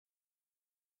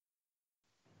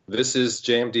This is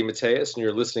JMD Mateus, and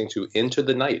you're listening to Into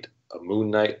the Night, a Moon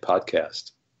Knight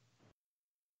podcast.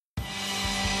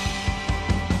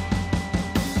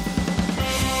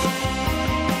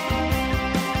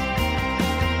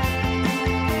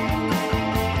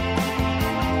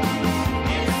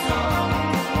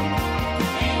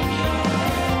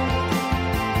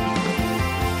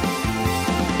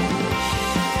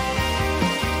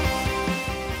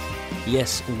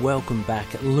 Yes, welcome back,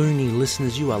 loony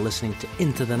listeners. You are listening to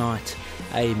Into the Night,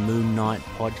 a Moon Knight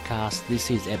podcast. This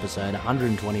is episode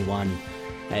 121,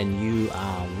 and you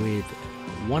are with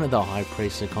one of the High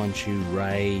Priests of Khonshu,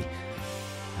 Ray,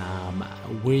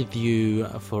 with you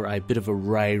for a bit of a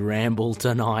Ray ramble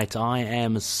tonight. I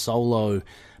am solo,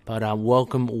 but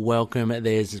welcome.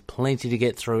 There's plenty to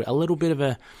get through. A little bit of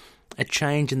a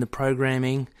change in the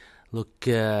programming. Look,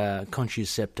 Khonshu's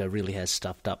Scepter really has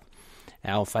stuffed up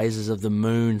our phases of the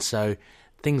moon, so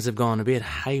things have gone a bit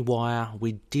haywire.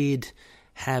 We did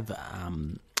have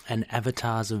an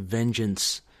Avatars of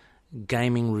Vengeance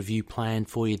gaming review planned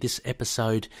for you this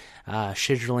episode.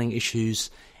 Scheduling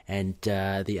issues and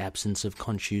the absence of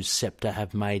Khonshu's Scepter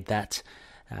have made that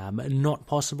not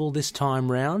possible this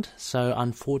time round, so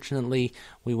unfortunately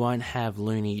we won't have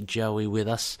Looney Joey with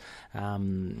us.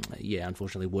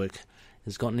 Unfortunately work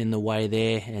has gotten in the way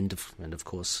there, and of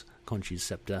course Khonshu's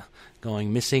Scepter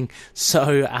going missing.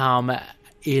 So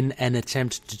in an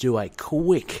attempt to do a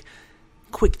quick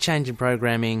change in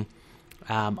programming,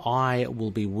 I will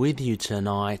be with you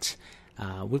tonight.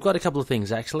 We've got a couple of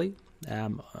things actually.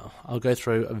 I'll go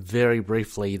through very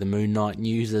briefly the Moon Knight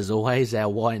news as always, our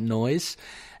white noise.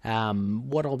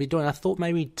 What I'll be doing, I thought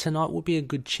maybe tonight would be a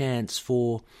good chance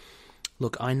for...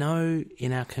 Look, I know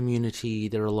in our community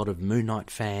there are a lot of Moon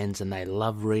Knight fans and they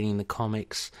love reading the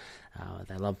comics.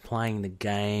 They love playing the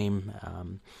game,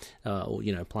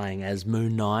 playing as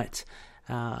Moon Knight.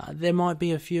 There might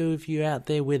be a few of you out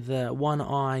there with one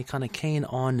eye kind of keen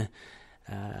on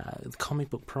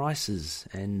comic book prices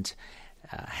and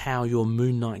how your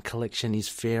Moon Knight collection is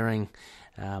faring,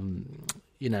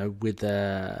 with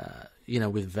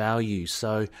value.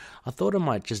 So I thought I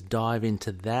might just dive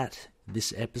into that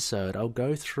this episode. I'll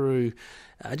go through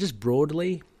just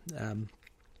broadly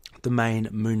the main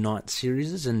Moon Knight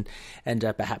series, and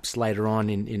perhaps later on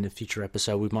in a future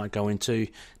episode we might go into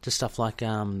stuff like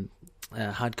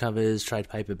hardcovers, trade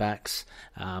paperbacks,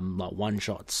 like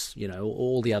one-shots,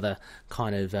 all the other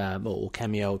kind of or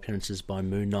cameo appearances by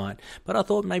Moon Knight. But I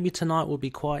thought maybe tonight would be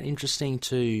quite interesting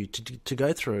to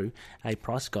go through a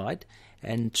price guide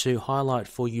and to highlight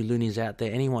for you loonies out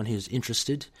there, anyone who's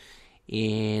interested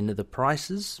in the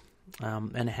prices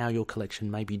and how your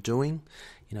collection may be doing.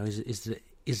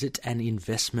 Is it an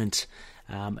investment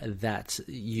that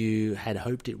you had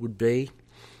hoped it would be?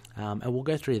 And we'll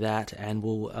go through that, and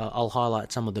I'll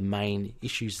highlight some of the main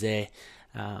issues there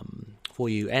for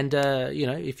you. And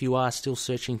if you are still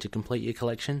searching to complete your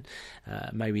collection,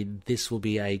 maybe this will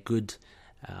be a good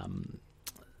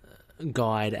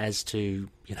guide as to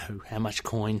how much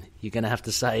coin you're going to have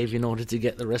to save in order to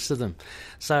get the rest of them.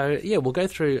 So we'll go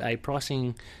through a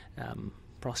pricing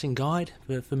guide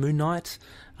for Moon Knight.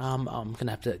 I'm going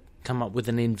to have to come up with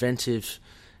an inventive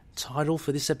title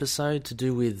for this episode to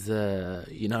do with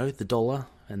the dollar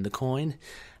and the coin,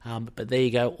 but there you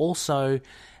go. Also,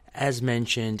 as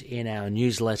mentioned in our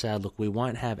newsletter, look, we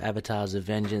won't have Avatars of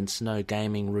Vengeance, no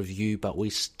gaming review, but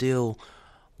we still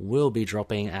will be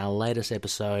dropping our latest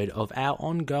episode of our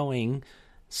ongoing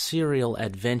serial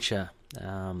adventure,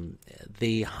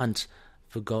 the hunt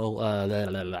for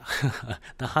the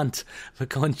hunt for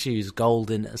Khonshu's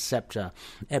Golden Scepter,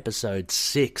 episode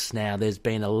 6. Now, there's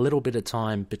been a little bit of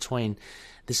time between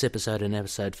this episode and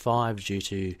episode 5 due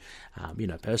to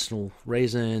personal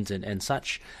reasons and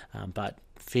such, but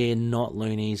fear not,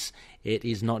 loonies, it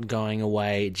is not going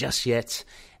away just yet.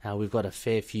 We've got a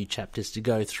fair few chapters to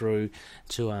go through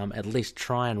to at least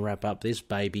try and wrap up this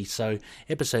baby. So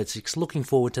episode 6, looking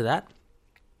forward to that.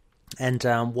 And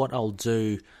what I'll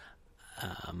do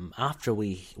after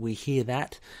we hear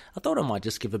that, I thought I might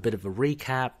just give a bit of a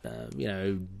recap.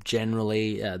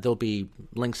 Generally there'll be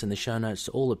links in the show notes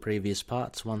to all the previous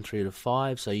parts 1 through to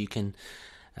 5, so you can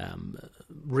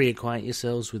reacquaint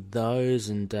yourselves with those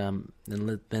and then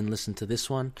listen to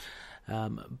this one.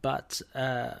 I'll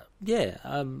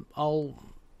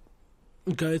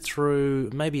go through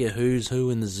maybe a who's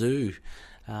who in the zoo,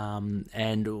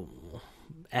 and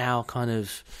our kind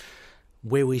of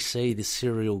where we see this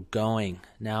serial going.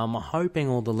 Now, I'm hoping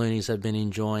all the loonies have been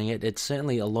enjoying it. It's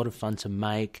certainly a lot of fun to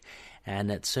make,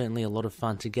 and it's certainly a lot of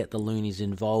fun to get the loonies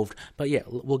involved. But yeah,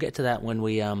 we'll get to that when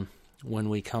we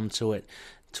come to it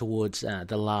towards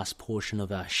the last portion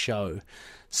of our show.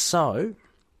 So,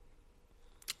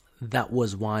 That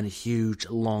was one huge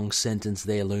long sentence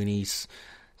there, loonies.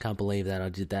 Can't believe that I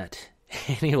did that.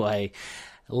 Anyway,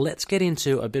 let's get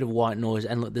into a bit of white noise.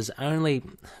 And look,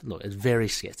 it's very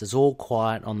scarce. It's all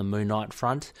quiet on the Moon Knight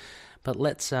front. But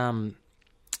let's, I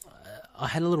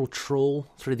had a little trawl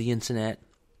through the internet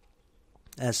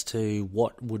as to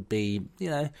what would be,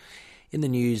 in the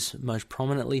news most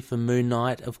prominently for Moon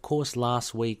Knight. Of course,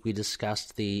 last week we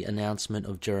discussed the announcement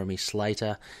of Jeremy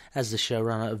Slater as the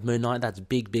showrunner of Moon Knight. That's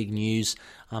big, big news.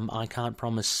 I can't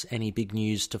promise any big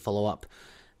news to follow up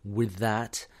with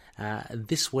that.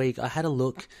 This week I had a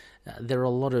look. There are a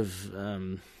lot of,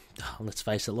 let's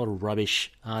face it, a lot of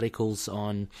rubbish articles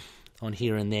on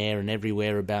here and there and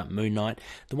everywhere about Moon Knight.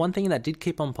 The one thing that did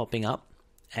keep on popping up,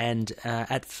 and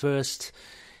at first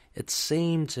it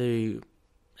seemed to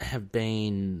have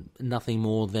been nothing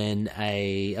more than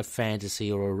a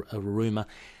fantasy or a rumour.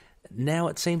 Now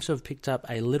it seems to have picked up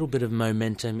a little bit of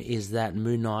momentum, is that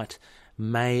Moon Knight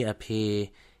may appear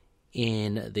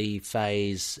in the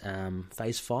Phase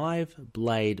 5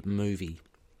 Blade movie.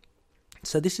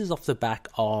 So this is off the back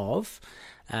of,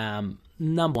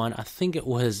 number one, I think it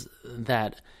was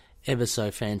that Ever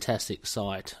So Fantastic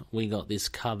site. We got this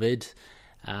covered.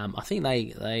 I think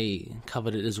they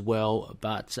covered it as well,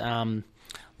 but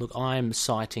look, I'm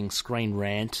citing Screen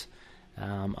Rant.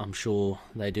 I'm sure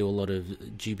they do a lot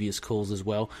of dubious calls as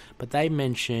well. But they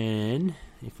mention,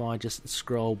 if I just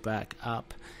scroll back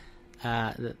up,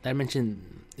 they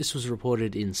mention this was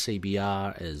reported in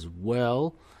CBR as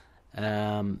well.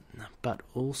 But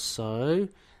also,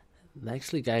 they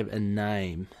actually gave a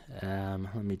name.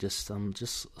 I'm just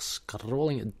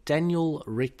scrolling. Daniel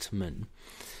Richtman.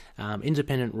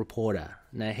 Independent reporter.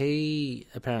 Now, he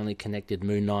apparently connected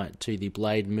Moon Knight to the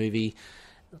Blade movie.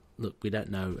 Look, we don't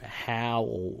know how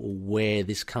or where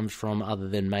this comes from, other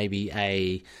than maybe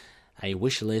a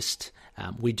wish list.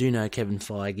 We do know Kevin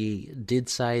Feige did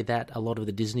say that a lot of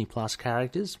the Disney Plus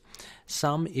characters,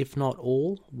 some, if not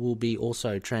all, will be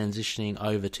also transitioning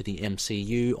over to the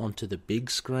MCU onto the big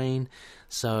screen.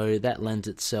 So that lends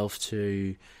itself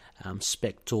to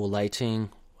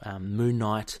speculating Moon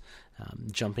Knight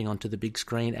jumping onto the big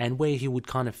screen and where he would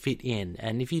kind of fit in.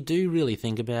 And if you do really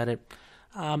think about it,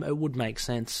 it would make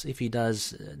sense if he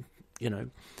does,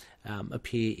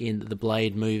 appear in the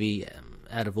Blade movie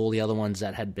out of all the other ones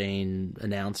that had been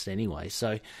announced anyway.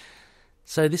 So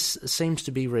this seems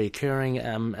to be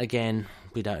reoccurring. Again,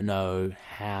 we don't know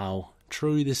how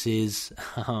true this is,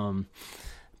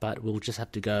 but we'll just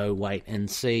have to go wait and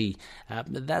see.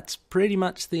 That's pretty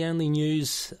much the only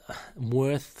news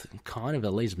worth kind of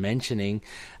at least mentioning.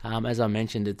 As I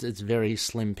mentioned, it's very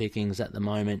slim pickings at the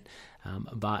moment,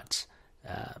 but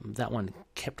that one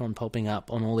kept on popping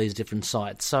up on all these different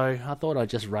sites. So I thought I'd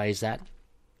just raise that.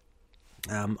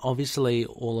 Obviously,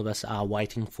 all of us are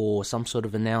waiting for some sort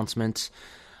of announcement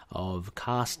of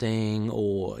casting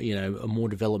or, a more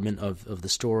development of the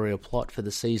story or plot for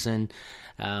the season.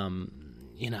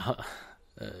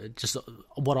 Just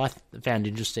what I found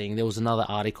interesting, there was another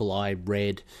article I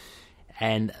read,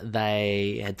 and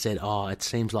they had said, it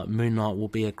seems like Moon Knight will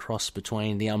be a cross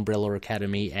between the Umbrella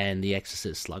Academy and The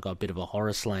Exorcist, like a bit of a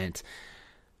horror slant.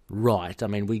 Right, I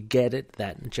mean, we get it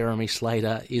that Jeremy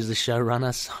Slater is the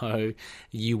showrunner, so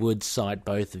you would cite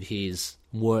both of his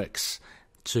works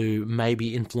to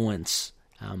maybe influence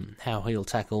how he'll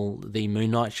tackle the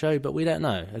Moon Knight show, but we don't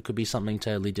know. It could be something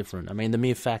totally different. I mean, the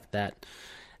mere fact that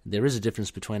there is a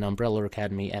difference between Umbrella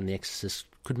Academy and The Exorcist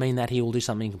could mean that he will do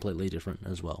something completely different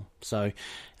as well. So,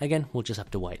 again, we'll just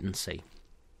have to wait and see.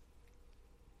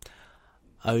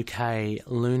 Okay,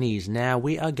 loonies, now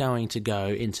we are going to go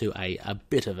into a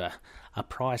bit of a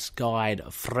price guide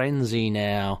frenzy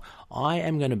now. I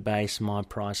am going to base my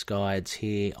price guides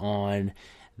here on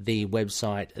the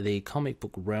website,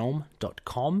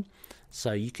 thecomicbookrealm.com.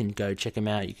 So you can go check them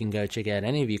out. You can go check out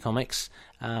any of your comics.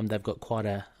 They've got quite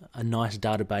a nice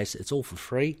database. It's all for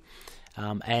free.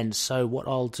 And so what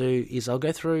I'll do is I'll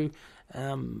go through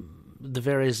the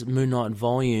various Moon Knight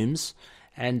volumes,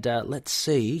 and let's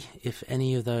see if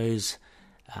any of those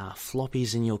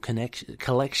floppies in your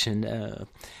collection,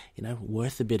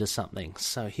 worth a bit of something.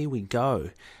 So here we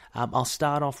go. I'll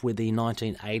start off with the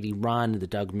 1980 run, the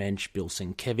Doug Moench, Bill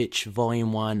Sienkiewicz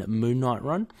Volume 1 Moon Knight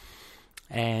run.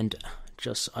 And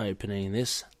just opening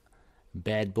this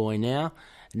bad boy now.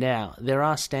 Now, there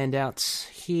are standouts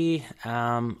here.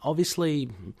 Obviously,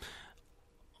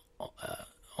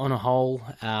 on a whole,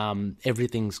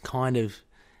 everything's kind of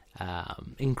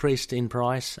increased in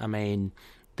price. I mean,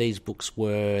 these books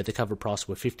the cover price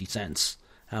were 50 cents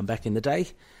back in the day.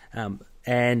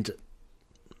 And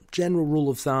general rule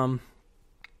of thumb,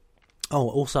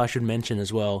 also I should mention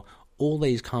as well, all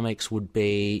these comics would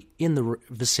be in the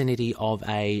vicinity of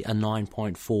a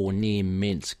 9.4 near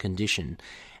mint condition,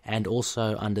 and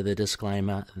also under the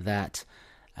disclaimer that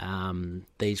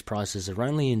these prices are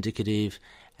only indicative,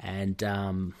 and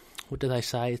what do they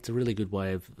say? It's a really good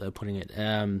way of putting it.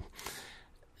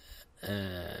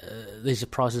 These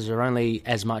prices are only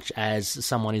as much as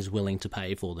someone is willing to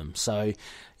pay for them. So,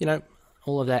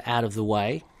 all of that out of the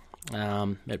way,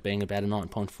 it being about a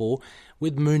 9.4.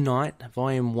 With Moon Knight,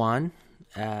 Volume 1,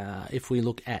 if we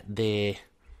look at their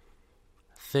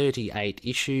 38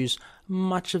 issues,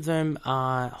 much of them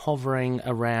are hovering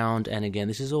around, and again,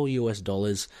 this is all US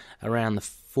dollars, around the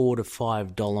 $4 to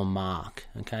 $5 mark.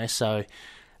 Okay, so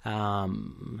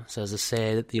as I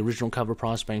said, the original cover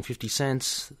price being 50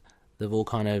 cents, they've all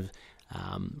kind of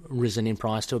risen in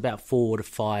price to about $4 to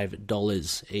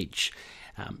 $5 each.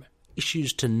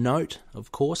 Issues to note,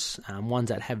 of course, ones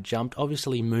that have jumped,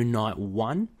 obviously Moon Knight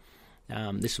 1.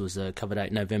 This was a cover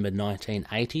date November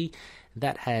 1980.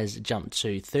 That has jumped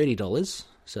to $30,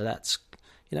 so that's,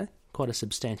 quite a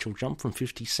substantial jump from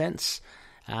 50 cents.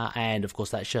 And, of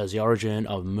course, that shows the origin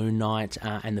of Moon Knight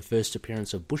and the first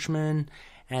appearance of Bushman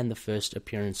and the first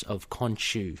appearance of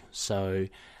Khonshu. So,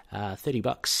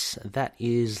 $30, that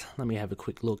is, let me have a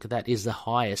quick look, that is the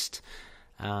highest,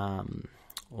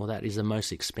 or that is the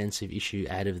most expensive issue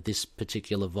out of this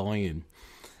particular volume.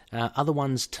 Other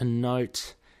ones to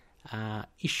note,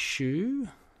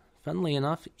 funnily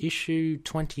enough, issue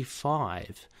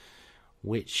 25,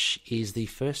 which is the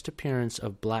first appearance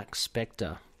of Black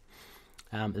Spectre.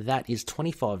 That is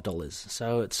 $25,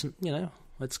 so it's,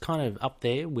 it's kind of up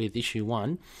there with issue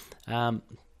 1.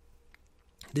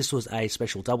 This was a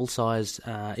special double-sized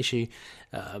issue.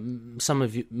 Some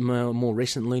of you more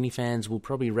recent Looney fans will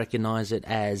probably recognise it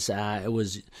as it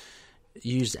was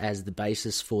used as the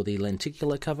basis for the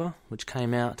lenticular cover, which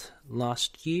came out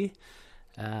last year.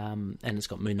 And it's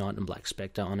got Moon Knight and Black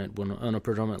Spectre on it, on a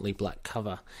predominantly black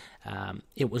cover.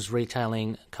 It was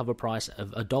retailing cover price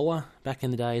of $1 back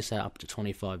in the day, so up to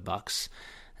 $25.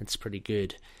 That's pretty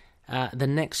good. The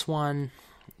next one,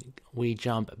 we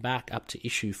jump back up to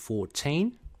issue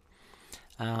 14,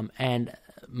 and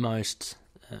most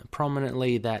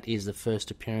prominently, that is the first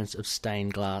appearance of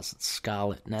Stained Glass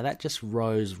Scarlet. Now, that just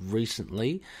rose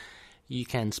recently. You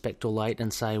can speculate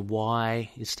and say, why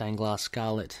is Stained Glass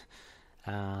Scarlet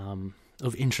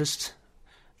of interest?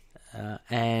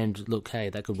 And look, hey,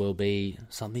 that could well be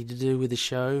something to do with the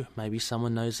show. Maybe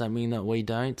someone knows something that we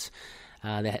don't.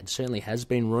 There certainly has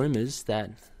been rumours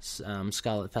that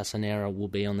Scarlet Fasanera will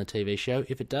be on the TV show.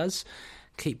 If it does,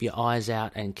 keep your eyes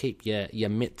out and keep your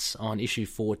mitts on issue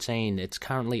 14. It's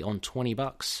currently on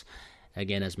 $20.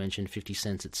 Again, as mentioned, 50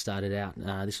 cents it started out.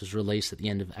 This was released at the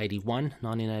end of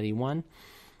 1981.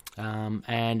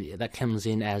 And that comes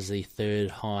in as the third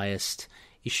highest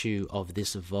issue of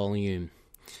this volume.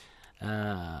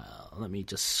 Let me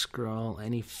just scroll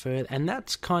any further. And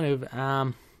that's kind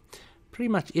of pretty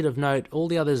much it of note. All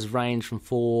the others range from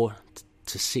 $4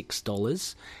 to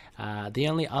 $6. The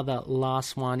only other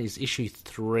last one is issue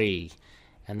 3,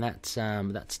 and that's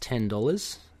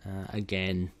 $10.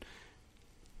 Again,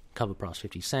 cover price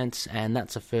 50 cents, and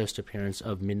that's a first appearance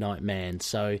of Midnight Man.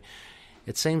 So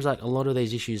it seems like a lot of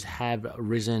these issues have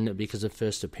risen because of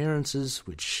first appearances,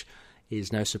 which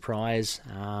is no surprise,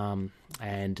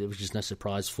 and which is no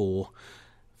surprise for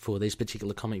these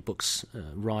particular comic books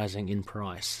rising in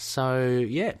price. So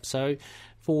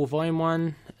for Volume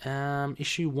 1,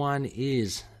 Issue 1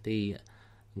 is the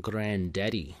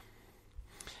Granddaddy.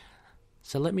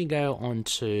 So let me go on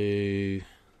to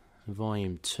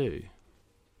Volume 2.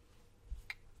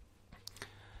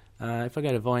 If I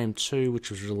go to Volume 2, which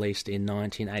was released in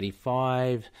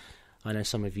 1985, I know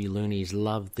some of you loonies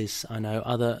love this. I know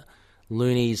other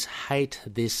loonies hate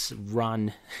this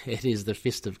run. It is the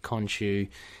Fist of Khonshu.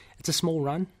 It's a small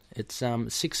run. It's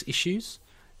 6 issues.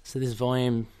 So this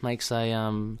volume makes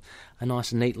a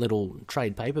nice, neat little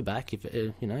trade paperback. If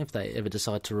they ever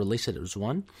decide to release it as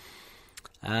one,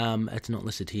 it's not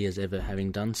listed here as ever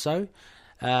having done so.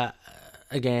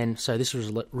 Again, so this was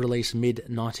released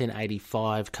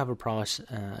mid-1985. Cover price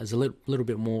is a little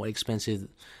bit more expensive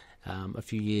a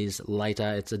few years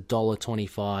later. It's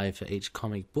 $1.25 for each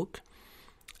comic book.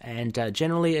 And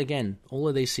generally, again, all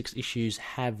of these 6 issues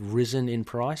have risen in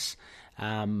price.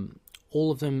 All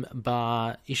of them,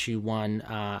 bar issue 1,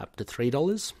 are up to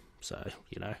 $3. So,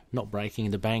 not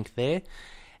breaking the bank there.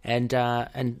 And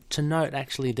to note,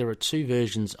 actually, there are 2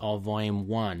 versions of Volume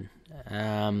 1.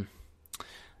 The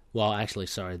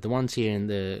ones here in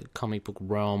the comic book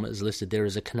realm is listed. There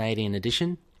is a Canadian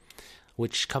edition,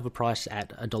 which cover price at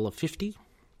 $1.50,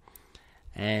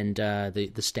 and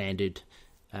the standard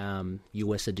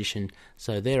US edition.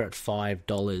 So they're at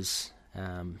 $5.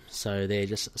 So they're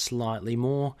just slightly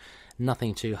more.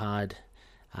 Nothing too hard,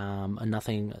 and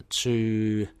nothing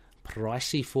too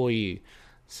pricey for you.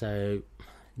 So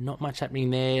not much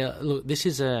happening there. Look, this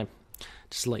is just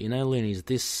to let you know, loonies,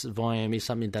 this volume is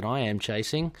something that I am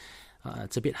chasing.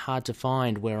 It's a bit hard to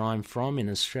find where I'm from in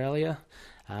Australia,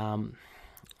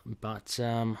 but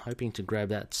hoping to grab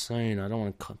that soon. I don't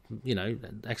want to,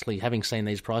 actually having seen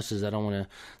these prices, I don't want to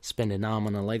spend an arm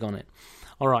and a leg on it.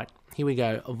 All right, here we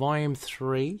go. Volume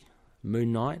 3,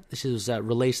 Moon Knight. This is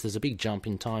released, there's a big jump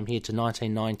in time here to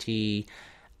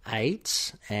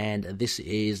 1998, and this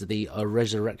is the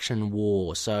Resurrection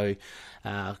War. So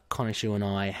Konishu and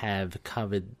I have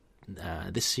covered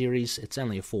this series. It's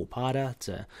only a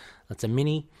 4-parter. It's a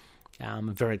mini.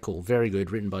 Very cool, very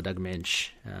good, written by Doug Mensch.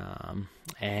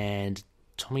 And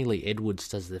Tommy Lee Edwards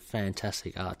does the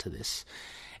fantastic art to this.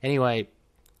 Anyway,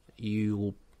 you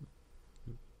will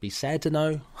be sad to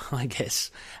know, I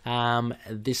guess.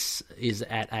 This is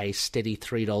at a steady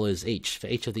 $3 each for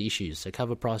each of the issues. So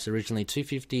cover price originally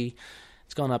 $2.50.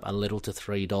 It's gone up a little to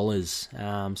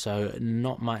 $3. So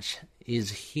not much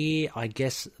is here. I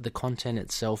guess the content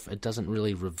itself, it doesn't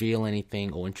really reveal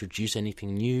anything or introduce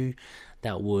anything new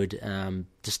that would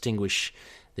distinguish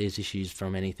these issues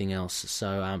from anything else.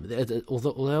 So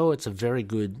although it's a very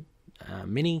good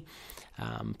mini,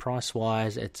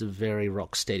 price-wise, it's very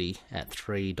rock steady at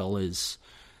 $3.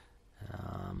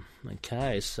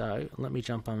 Okay, so let me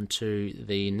jump on to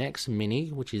the next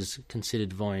mini, which is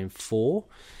considered Volume 4.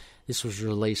 This was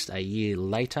released a year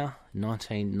later,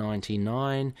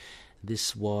 1999.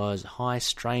 This was High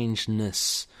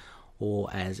Strangeness, or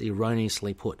as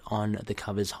erroneously put on the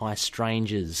covers, High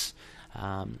Strangers.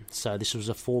 So this was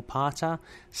a 4-parter,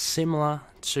 similar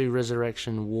to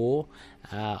Resurrection War,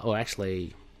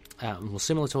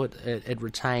 similar to it. It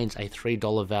retains a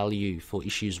 $3 value for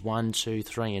issues 1, 2,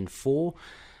 3, and 4.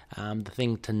 The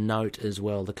thing to note as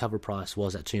well, the cover price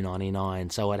was at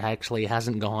 $2.99, so it actually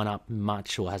hasn't gone up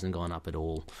much, or hasn't gone up at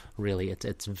all, really.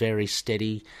 It's very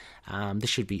steady. This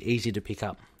should be easy to pick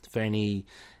up for any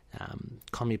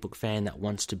comic book fan that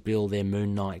wants to build their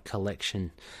Moon Knight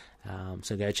collection.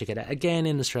 So go check it out. Again,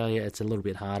 in Australia, it's a little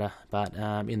bit harder, but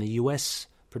in the US,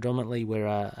 predominantly where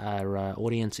our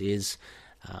audience is,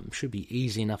 should be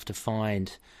easy enough to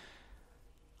find.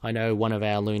 I know one of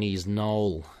our loonies,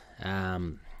 Noel,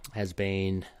 has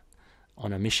been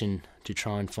on a mission to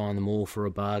try and find them all for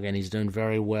a bargain. He's doing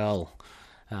very well.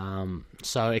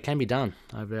 So it can be done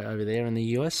over there in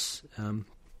the US.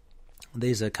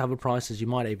 These are cover prices. You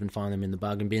might even find them in the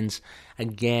bargain bins.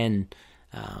 Again,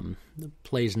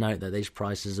 please note that these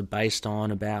prices are based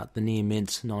on about the near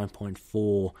mint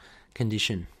 9.4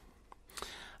 condition.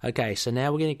 Okay, so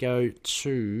now we're going to go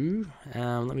to,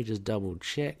 let me just double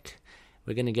check.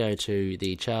 We're going to go to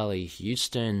the Charlie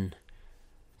Huston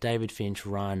David Finch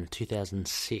run,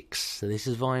 2006. So this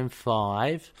is Volume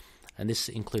 5, and this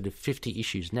included 50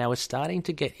 issues. Now we're starting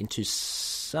to get into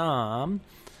some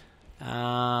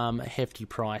hefty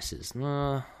prices.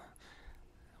 When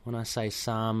I say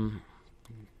some,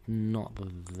 not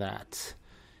that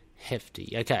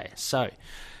hefty. Okay, so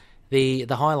the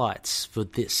highlights for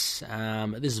this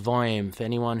volume, for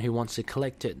anyone who wants to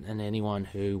collect it and anyone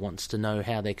who wants to know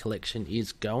how their collection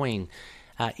is going.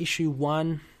 Issue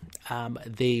 1,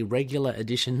 the regular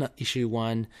edition, issue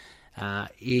 1,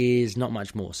 is not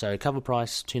much more. So cover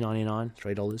price $2.99,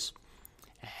 $3.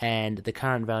 And the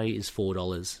current value is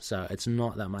 $4, so it's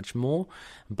not that much more,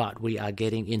 but we are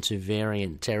getting into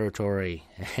variant territory,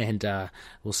 and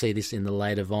we'll see this in the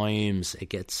later volumes. It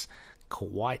gets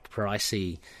quite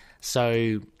pricey.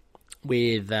 So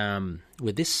with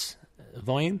this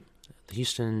volume, the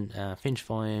Huston Finch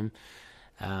volume,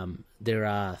 there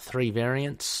are 3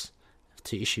 variants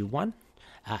to issue 1,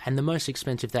 and the most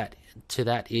expensive to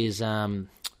that is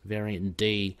variant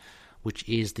D, which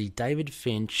is the David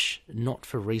Finch not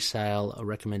for resale, a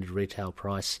recommended retail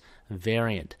price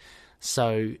variant.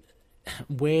 So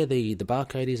where the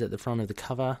barcode is at the front of the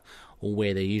cover, or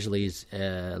where there usually is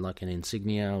like an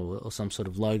insignia or some sort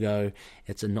of logo,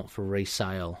 it's a not for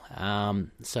resale.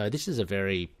 So this is a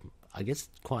very, I guess,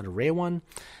 quite a rare one.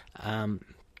 It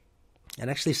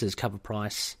actually says cover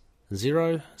price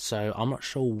 $0, so I'm not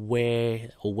sure where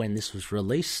or when this was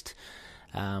released.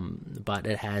 But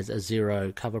it has a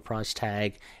 $0 cover price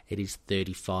tag. It is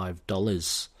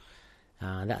 $35.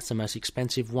 That's the most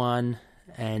expensive one,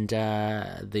 and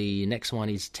the next one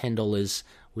is $10,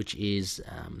 which is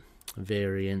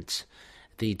variant,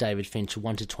 the David Finch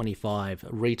 1 to 25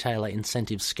 retailer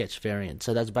incentive sketch variant.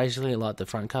 So that's basically like the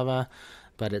front cover,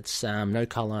 but it's no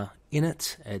colour in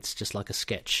it. It's just like a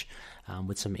sketch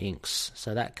with some inks.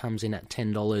 So that comes in at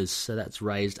 $10, so that's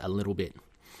raised a little bit.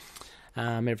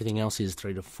 Everything else is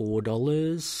 $3 to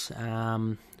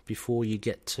 $4 before you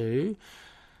get to...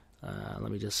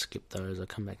 let me just skip those. I'll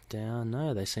come back down.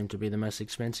 No, they seem to be the most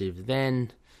expensive.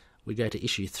 Then we go to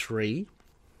issue 3.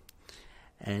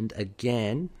 And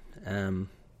again,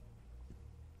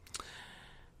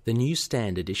 the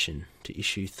newsstand edition to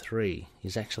issue 3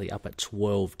 is actually up at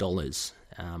 $12.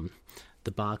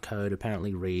 The barcode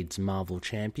apparently reads Marvel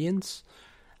Champions.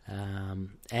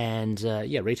 Retails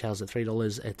at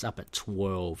 $3. It's up at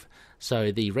 $12.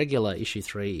 So the regular issue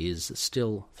 3 is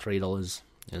still $3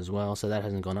 as well, so that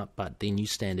hasn't gone up, but the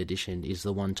newsstand edition is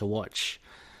the one to watch.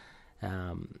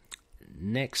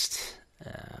 Next,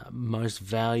 most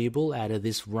valuable out of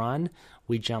this run,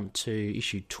 we jump to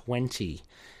issue 20.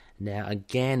 Now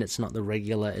again, it's not the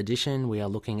regular edition, we are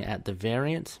looking at the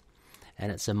variant,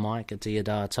 and it's a Mike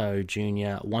Deodato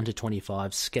Jr. 1 to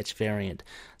 25 sketch variant.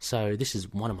 So this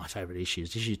is one of my favourite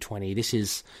issues, issue 20. This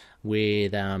is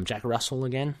with Jack Russell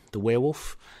again, the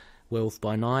Werewolf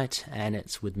by Night, and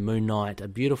it's with Moon Knight, a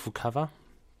beautiful cover.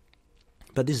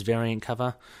 But this variant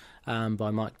cover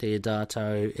by Mike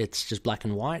Deodato, it's just black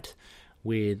and white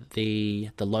with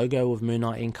the logo of Moon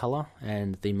Knight in colour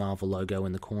and the Marvel logo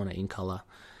in the corner in colour.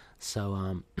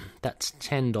 So that's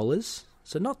 $10.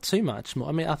 So not too much more.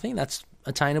 I mean, I think that's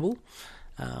attainable.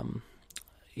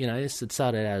 It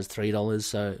started out as $3,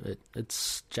 so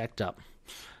it's jacked up,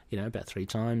 about 3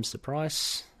 times the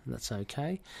price. That's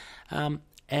okay.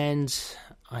 And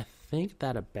I think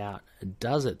that about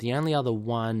does it. The only other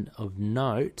one of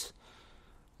note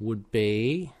would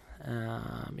be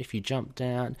if you jump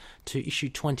down to issue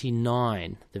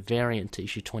 29, the variant to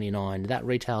issue 29, that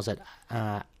retails at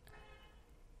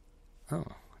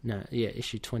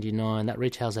issue 29, that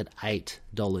retails at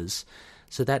 $8.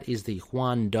 So that is the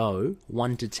Juan Doe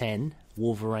 1 to 10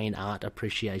 Wolverine Art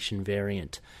Appreciation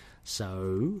variant.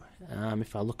 So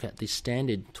if I look at the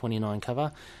standard 29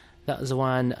 cover, that was the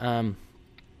one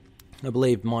I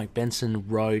believe Mike Benson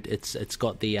wrote. It's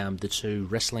got the 2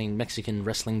 Mexican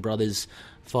wrestling brothers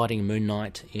fighting Moon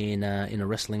Knight in a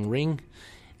wrestling ring,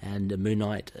 and the Moon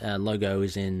Knight logo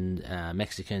is in the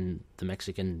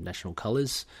Mexican national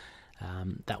colours.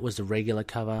 That was the regular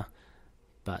cover,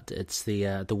 but it's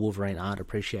the Wolverine Art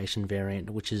Appreciation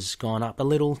variant, which has gone up a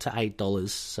little to $8,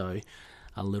 so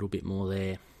a little bit more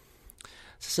there.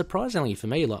 So surprisingly for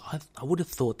me, I would have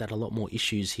thought that a lot more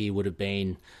issues here would have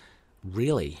been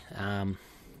really have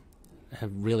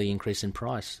really increased in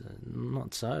price.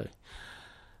 Not so.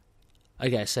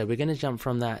 Okay, so we're going to jump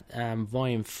from that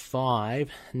volume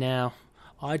 5. Now,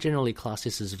 I generally class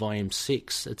this as volume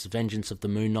 6. It's Vengeance of the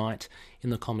Moon Knight. In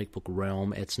the comic book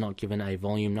realm, it's not given a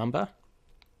volume number,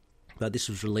 but this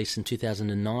was released in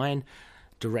 2009,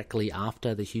 directly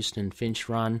after the Houston Finch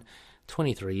run.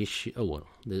 23 issues. Oh well,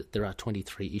 there are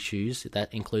 23 issues.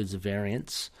 That includes the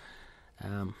variants.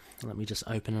 Let me just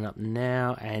open it up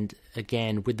now, and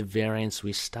again with the variants,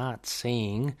 we start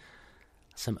seeing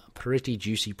some pretty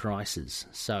juicy prices.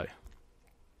 So,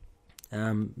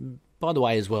 by the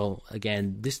way, as well,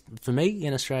 again, this for me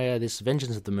in Australia, this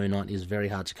Vengeance of the Moon Knight is very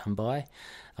hard to come by.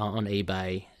 On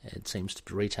eBay, it seems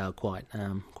to retail quite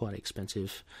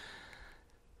expensive.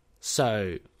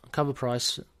 So, cover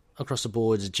price across the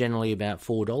board is generally about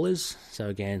 $4. So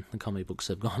again, the comic books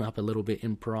have gone up a little bit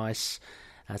in price.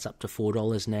 It's up to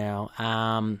 $4 now.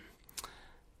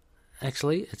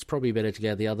 Actually, it's probably better to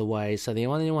go the other way. So the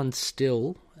only one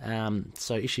still,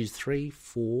 so issues 3,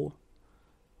 4,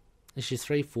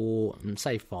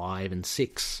 say 5 and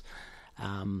 6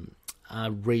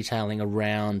 are retailing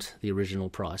around the original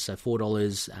price. So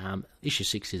 $4. Issue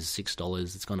 6 is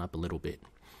 $6. It's gone up a little bit.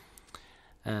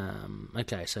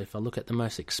 Okay, so if I look at the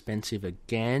most expensive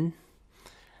again,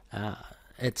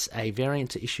 it's a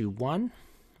variant to issue 1,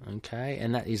 okay,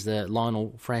 and that is the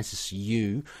Lionel Francis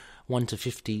Yu 1 to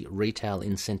 50 retail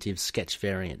incentive sketch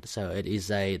variant. So it is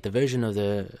the version of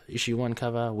the issue 1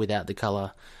 cover without the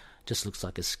colour, just looks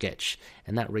like a sketch,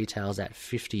 and that retails at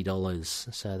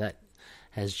 $50. So that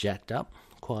has jacked up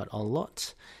quite a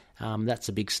lot. That's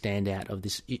a big standout of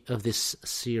this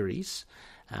series.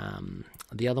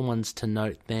 The other ones to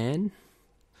note then,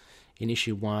 in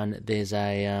issue 1, there's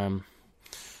a...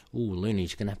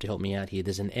 Looney's going to have to help me out here.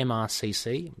 There's an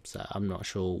MRCC, so I'm not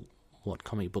sure what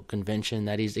comic book convention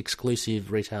that is,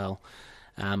 exclusive retail,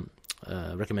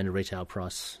 recommended retail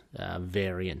price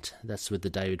variant. That's with the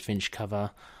David Finch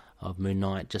cover of Moon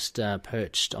Knight, just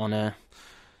perched on a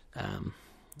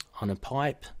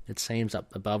pipe, it seems,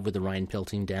 up above with the rain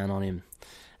pelting down on him.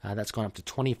 That's gone up to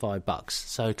 $25.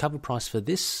 So cover price for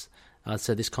this,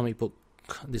 so this comic book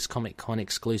this Comic Con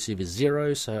exclusive is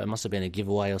 0, so it must have been a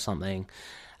giveaway or something.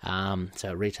 So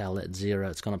it retailed at 0.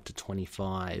 It's gone up to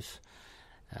 25.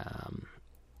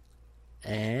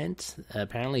 And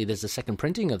apparently there's a second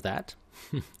printing of that.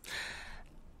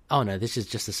 Oh no, this is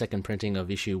just the second printing of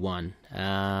issue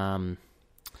 1.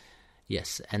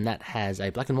 Yes, and that has a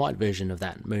black and white version of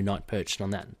that Moon Knight perched on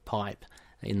that pipe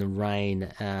in the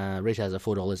rain. Retails at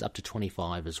 $4, up to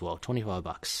 25 as well,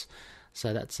 $25.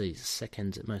 So that's the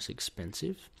second most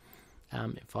expensive.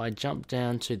 If I jump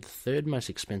down to the third most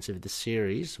expensive of the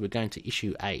series, we're going to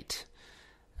issue 8.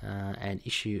 And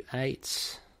issue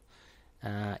 8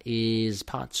 is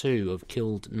part 2 of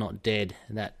Killed Not Dead.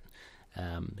 That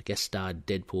guest starred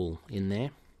Deadpool in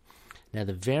there. Now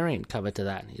the variant cover to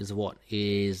that is what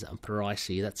is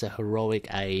pricey. That's a Heroic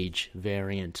Age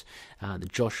variant. The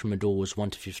Josh Madors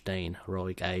 1-15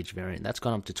 Heroic Age variant. That's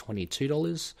gone up to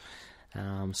 $22.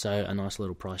 So a nice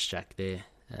little price jack there.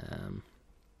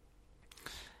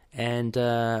 And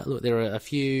look, there are a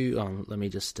few. Let me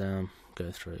just go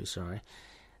through. Sorry.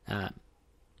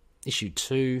 Issue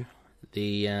 2.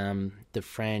 The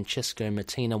Francesco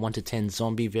Mattina 1-10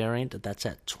 zombie variant, that's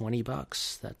at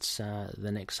 $20. That's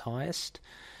the next highest.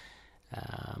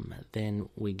 Then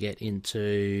we get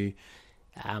into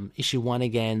issue 1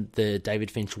 again, the David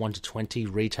Finch 1-20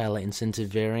 retailer incentive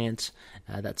variant.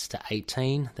 That's to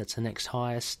 $18. That's the next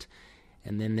highest.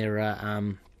 And then there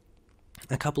are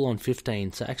a couple on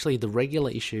 $15. So actually, the regular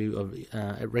issue of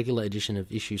a regular edition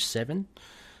of issue 7.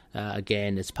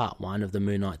 Again, it's part 1 of the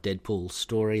Moon Knight Deadpool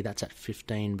story. That's at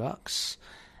 $15.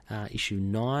 Issue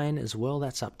 9 as well.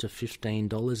 That's up to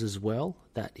 $15 as well.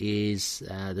 That is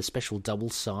the special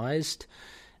double-sized.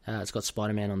 It's got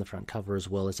Spider-Man on the front cover as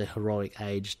well as a Heroic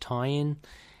Age tie-in.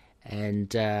 And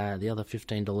the other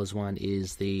 $15 one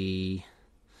is the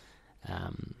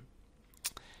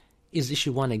is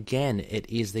issue 1 again. It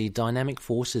is the Dynamic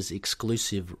Forces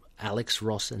exclusive Alex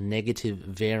Ross negative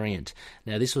variant.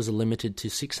 Now this was limited to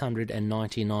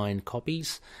 699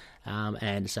 copies,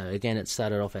 and so again it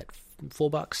started off at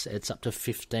 $4. It's up to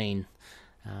 15.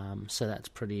 So that's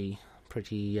pretty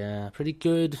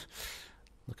good.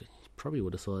 Look, you probably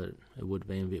would have thought it would have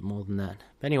been a bit more than that.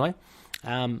 But anyway,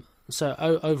 so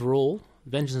overall,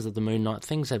 Vengeance of the Moon Knight,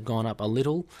 things have gone up a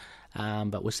little,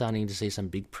 but we're starting to see some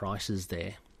big prices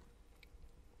there.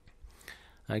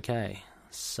 Okay,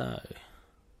 so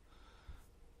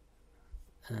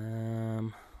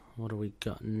what do we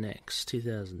got next?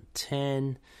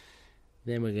 2010.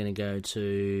 Then we're going to go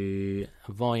to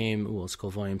it's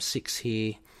called Volume 6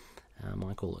 here.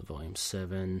 I call it Volume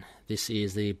 7. This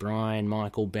is the Brian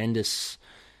Michael Bendis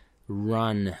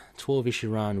run, 12-issue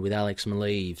run with Alex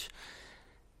Maleev.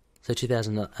 So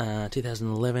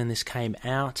 2011, this came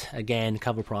out. Again,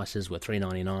 cover prices were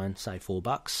 $3.99, say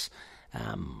 $4.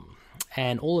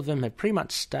 And all of them have pretty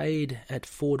much stayed at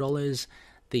 $4.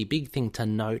 The big thing to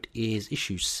note is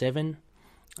issue 7,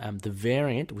 the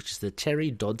variant, which is the Terry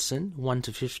Dodson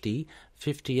 1-50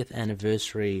 50th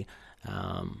anniversary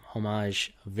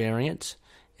homage variant.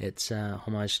 It's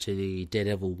homage to the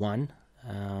Daredevil 1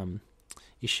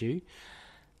 issue.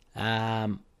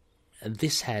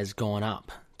 This has gone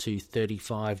up to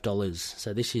 $35.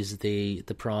 So this is the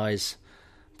prize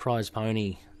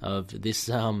pony of this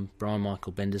Brian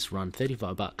Michael Bendis run,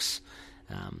 $35.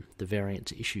 The variant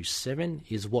to issue 7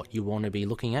 is what you want to be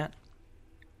looking at.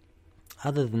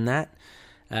 Other than that,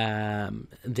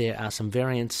 there are some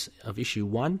variants of issue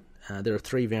 1. There are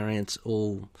 3 variants,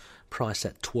 all priced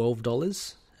at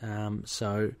 $12.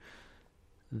 So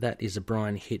that is a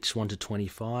Brian Hitch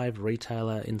 1-25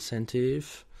 retailer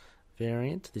incentive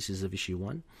variant. This is of issue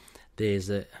 1. There's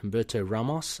a Humberto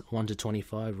Ramos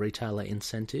 1-25 retailer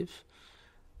incentive.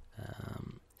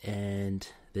 And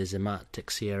there's a Mart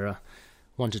Teixeira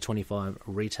 1-25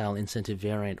 retail incentive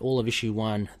variant. All of issue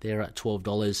 1, they're at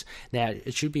 $12. Now,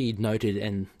 it should be noted,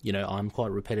 and I'm quite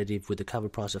repetitive with the cover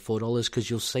price at $4 because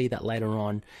you'll see that later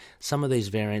on, some of these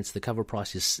variants, the cover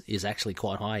price is actually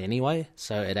quite high anyway,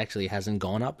 so it actually hasn't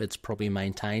gone up. It's probably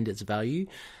maintained its value.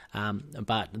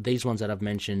 But these ones that I've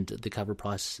mentioned, the cover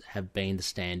price have been the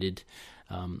standard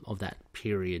of that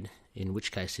period, in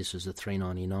which case this was a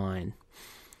 $3.99.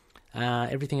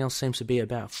 Everything else seems to be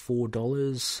about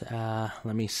 $4.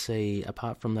 Let me see.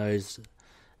 Apart from those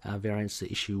variants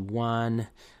to issue 1,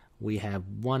 we have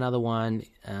one other one.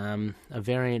 A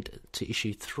variant to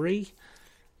issue 3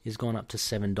 is gone up to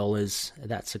 $7.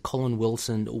 That's a Colin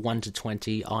Wilson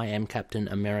 1-20 I Am Captain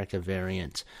America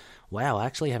variant. Wow, I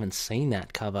actually haven't seen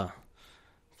that cover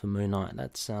for Moon Knight.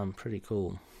 That's pretty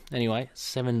cool. Anyway,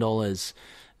 $7.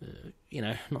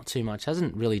 Not too much.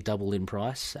 Hasn't really doubled in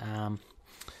price.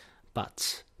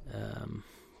 But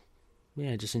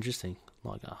just interesting.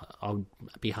 Like, I'll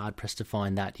be hard-pressed to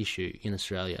find that issue in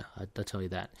Australia, I'll tell you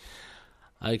that.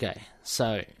 Okay,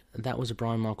 so that was a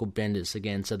Brian Michael Bendis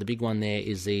again. So the big one there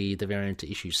is the variant to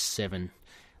issue 7.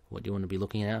 What do you want to be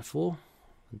looking out for?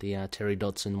 The Terry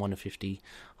Dodson 1/50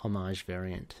 homage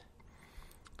variant.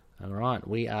 Alright,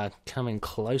 we are coming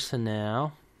closer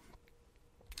now.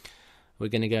 We're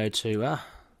going to go to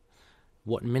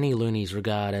what many loonies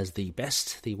regard as the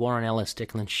best, the Warren Ellis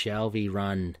Declan Shalvey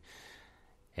run.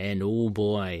 And oh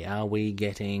boy, are we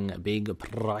getting big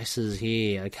prices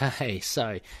here. Okay,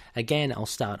 so again, I'll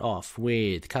start off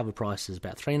with cover prices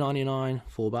about $3.99,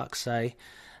 $4 say,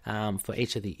 for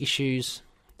each of the issues.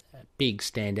 Big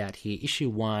standout here. Issue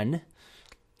 1,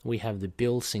 we have the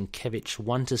Bill Sienkiewicz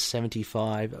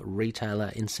 1/75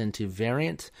 retailer incentive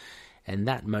variant. And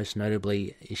that most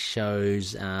notably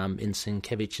shows, in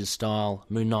Sienkiewicz's style,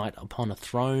 Moon Knight upon a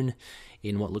throne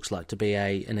in what looks like to be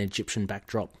an Egyptian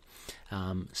backdrop,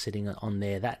 sitting on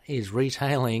there. That is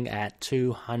retailing at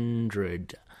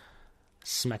 $200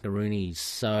 smackaroonies.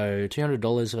 So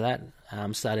 $200 for that.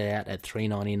 Started out at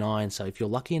 $3.99. So if you're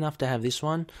lucky enough to have this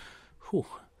one,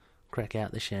 crack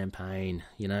out the champagne,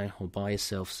 or buy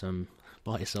yourself some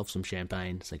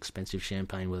champagne. It's expensive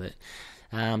champagne with it.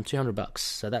 $200.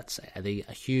 So that's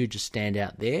a huge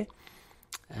standout there.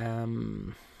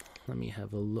 Let me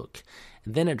have a look.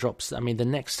 And then it drops. The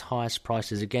next highest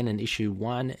price is again in issue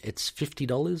 1. It's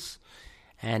 $50,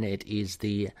 and it is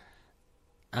the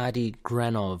Adi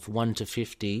Granov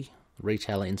 1/50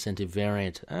 retailer incentive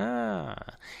variant.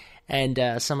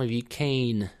 And some of you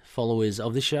keen followers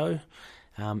of the show,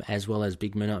 as well as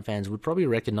big Moon Knight fans, would probably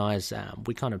recognise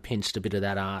we kind of pinched a bit of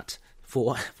that art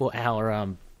for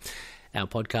our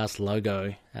podcast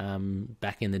logo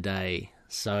back in the day.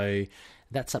 So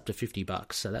that's up to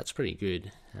 $50, so that's pretty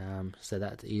good. So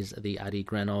that is the Adi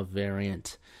Granov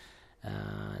variant.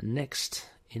 Next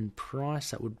in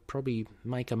price, that would probably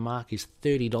make a mark, is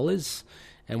 $30,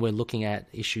 and we're looking at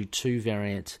issue 2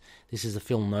 variant. This is the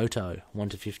Phil Noto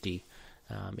 1/50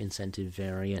 incentive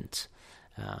variant.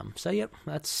 So yep,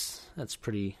 that's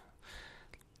kind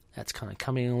of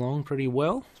coming along pretty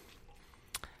well.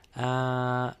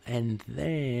 And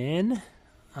then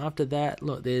after that,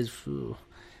 look, there's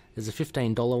a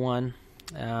 $15 one.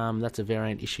 That's a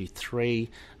variant issue 3.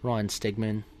 Ryan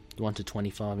Stegman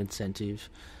 1/25 incentive.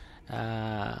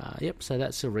 Yep, so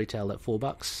that's a retail at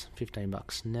 $4,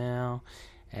 $15 now.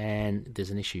 And there's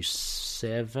an issue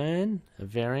 7, a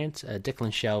variant,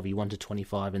 Declan Shalvey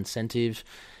 1/25 incentive.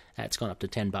 It's gone up to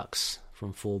 $10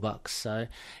 from $4. So,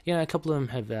 a couple of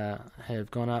them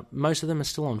have gone up. Most of them are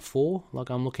still on 4. Like,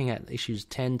 I'm looking at issues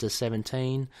 10 to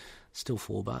 17, still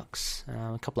 $4.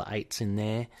 A couple of 8s in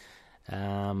there.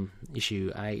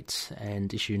 Issue 8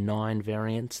 and issue 9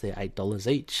 variants, they're $8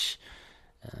 each.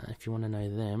 If you want to know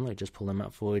them, let me just pull them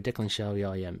up for you. Declan Shalvey,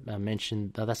 I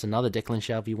mentioned, that's another Declan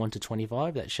Shalvey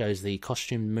 1/25. That shows the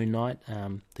costumed Moon Knight,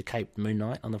 the caped Moon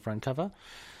Knight on the front cover.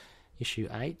 Issue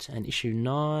 8 and issue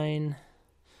 9.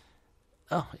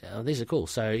 Oh, these are cool.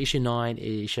 So issue 9,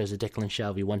 it shows a Declan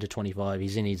Shalvey 1/25.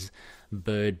 He's in his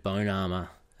bird bone armor.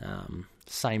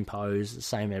 Same pose,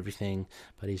 same everything,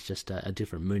 but he's just a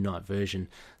different Moon Knight version.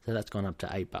 So that's gone up to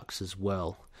 $8 as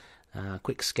well.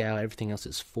 Quick scale, everything else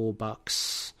is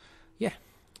 $4. Yeah,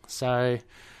 so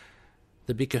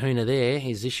the big kahuna there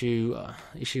is issue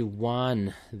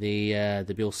 1,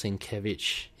 the Bill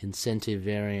Sienkiewicz incentive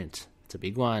variant. It's a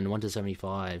big one,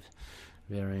 1/75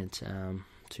 variant,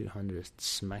 200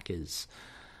 smackers.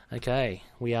 Okay,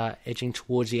 we are edging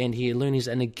towards the end here, loonies,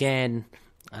 and again,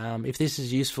 if this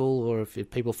is useful or if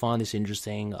people find this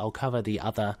interesting, I'll cover the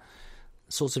other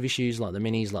sorts of issues like the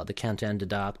minis, like the Countdown to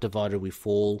Dark, Divided We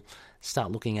Fall.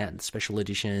 Start looking at special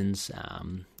editions,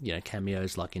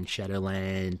 cameos like in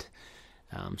Shadowland,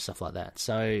 stuff like that.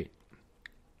 So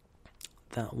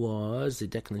that was the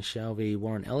Declan Shalvey,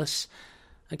 Warren Ellis.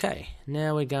 Okay,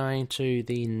 now we're going to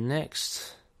the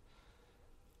next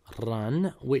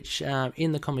run, which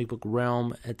in the comic book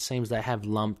realm, it seems they have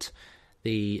lumped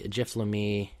the Jeff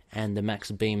Lemire and the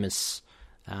Max Bemis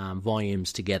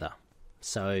volumes together.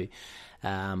 So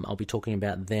I'll be talking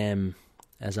about them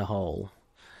as a whole.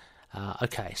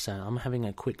 Okay, so I'm having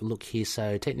a quick look here.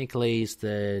 So technically it's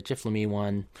the Jeff Lemire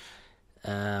one,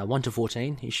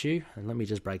 1-14 issue. And let me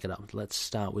just break it up. Let's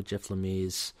start with Jeff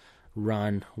Lemire's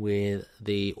run with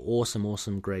the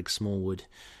awesome Greg Smallwood,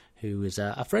 who is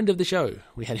a friend of the show.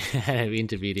 We had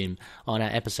interviewed him on our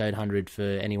episode 100 for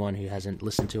anyone who hasn't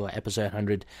listened to our episode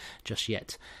 100 just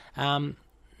yet. I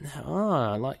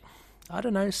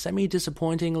don't know,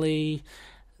 semi-disappointingly,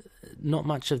 not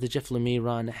much of the Jeff Lemire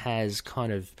run has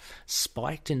kind of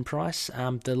spiked in price.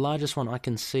 The largest one I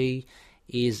can see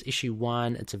is issue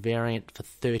 1. It's a variant for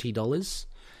 $30.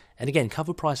 And again,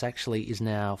 cover price actually is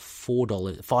now $5,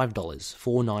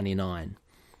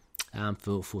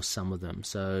 $4.99 for some of them.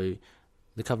 So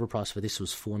the cover price for this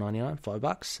was $4.99,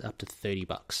 $5, up to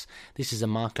 $30. This is a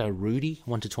Marco Rudy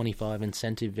 1-25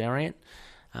 incentive variant.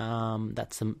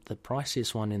 That's the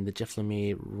priciest one in the Jeff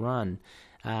Lemire run.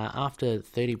 After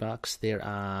 $30, there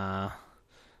are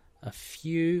a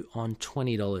few on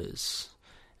 $20.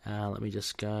 Let me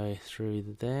just go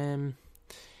through them.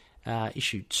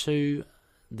 Issue 2,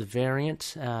 the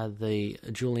variant, the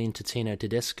Julian Totino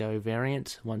Tedesco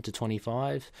variant,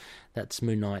 1-25. That's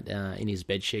Moon Knight in his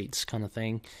bed sheets kind of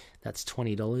thing. That's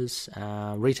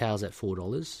 $20. Retails at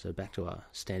 $4, so back to our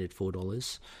standard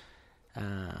 $4.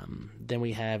 Then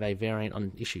we have a variant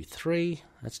on issue 3.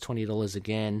 That's $20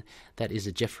 again. That is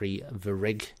a Jeffrey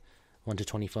Verreg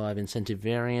 1-25 incentive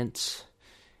variant.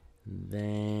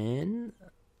 Then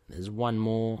there's one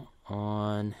more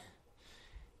on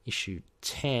issue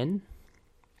 10.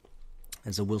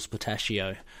 There's a Will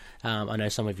Spotaccio. I know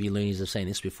some of you loonies have seen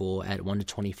this before at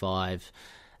 1-25.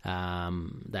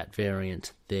 That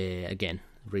variant there, again,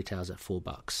 retails at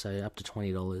 $4, so up to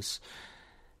 $20.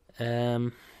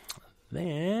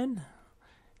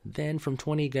 Then from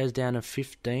 20 goes down to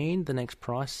 15, the next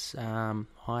price,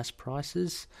 highest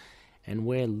prices. And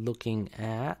we're looking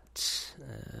at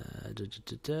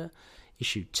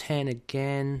issue 10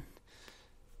 again.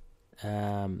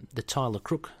 The Tyler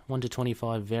Crook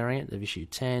 1-25 variant of issue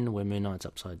 10, where Moon Knight's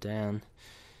upside down.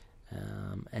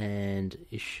 And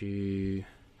issue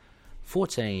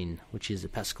 14, which is the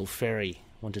Pascal Ferry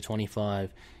 1-25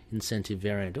 incentive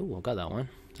variant. Oh, I got that one.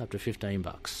 It's up to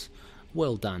 $15.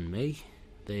 Well done, me.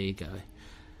 There you go.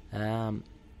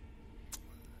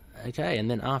 Okay, and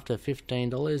then after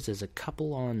 $15, there's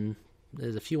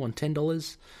a few on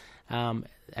 $10.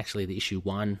 Actually, the issue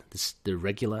 1, the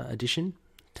regular edition,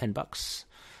 $10.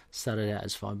 Started out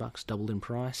as $5, doubled in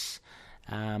price.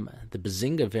 The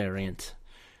Bazinga variant,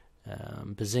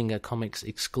 Bazinga Comics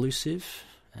exclusive,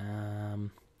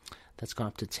 that's gone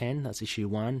up to $10. That's issue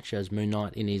 1. Shows Moon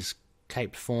Knight in his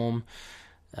caped form,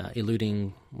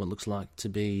 eluding what looks like to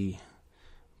be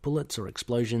bullets or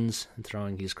explosions and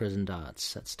throwing his crescent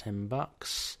darts. That's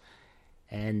 $10.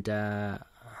 And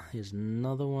here's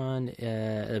another one,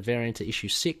 a variant to issue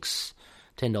 6,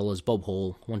 $10. Bob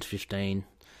Hall 1-15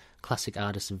 classic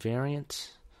artist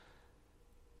variant.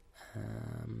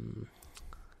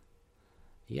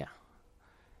 Yeah,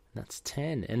 that's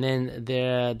 10. And then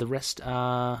the rest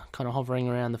are kind of hovering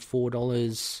around the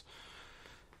 $4,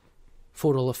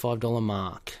 $5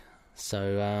 mark.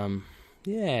 So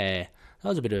yeah, that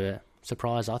was a bit of a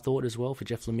surprise, I thought, as well, for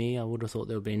Jeff Lemire. I would have thought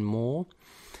there would have been more.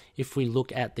 If we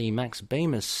look at the Max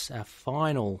Bemis, our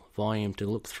final volume to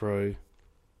look through,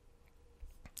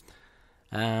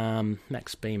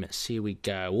 Max Bemis, here we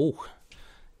go. Ooh,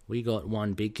 we got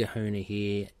one big kahuna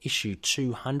here, issue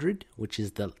 200, which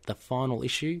is the final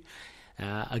issue.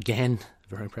 Again,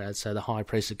 very proud. So the High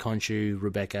Priest of Khonshu,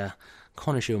 Rebecca,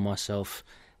 Khonshu and myself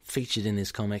featured in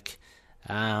this comic.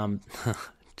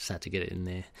 Just had to get it in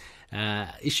there.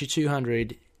 Issue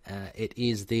 200, it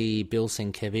is the Bill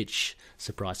Sienkiewicz,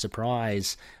 surprise,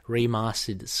 surprise,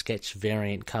 remastered sketch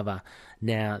variant cover.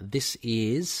 Now, this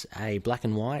is a black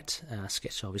and white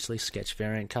sketch, obviously, sketch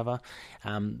variant cover.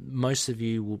 Most of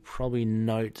you will probably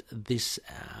note this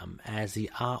as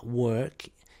the artwork,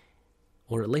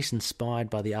 or at least inspired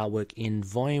by the artwork in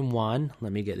Volume 1.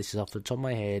 Let me get this off the top of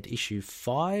my head. Issue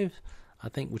 5, I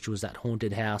think, which was that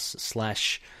haunted house /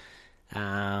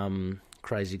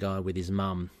 crazy guy with his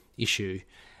mum issue.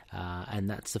 And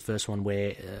that's the first one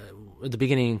where,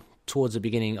 towards the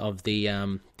beginning of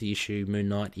the issue, Moon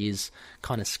Knight is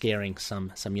kind of scaring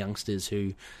some youngsters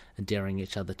who are daring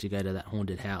each other to go to that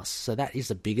haunted house. So that is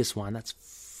the biggest one. That's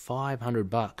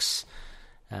 $500.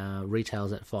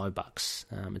 Retails at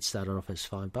 $5. It started off as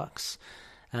 $5.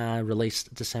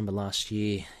 Released December last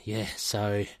year. Yeah,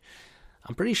 so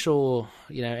I'm pretty sure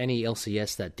any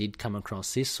LCS that did come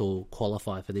across this or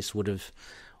qualify for this would have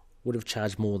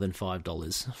charged more than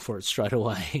 $5 for it straight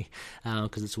away,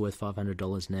 because it's worth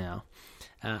 $500 now.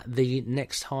 The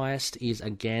next highest is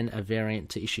again a variant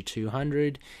to issue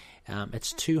 200.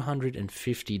 It's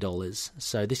 $250.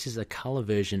 So this is a color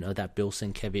version of that Bill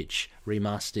Sienkiewicz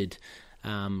remastered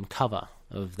cover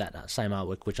of that same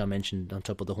artwork which I mentioned on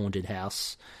top of the haunted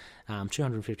house.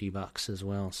 $250 as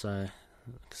well. So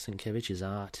Sienkiewicz's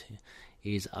art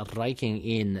is raking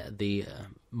in the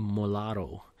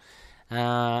Molaro.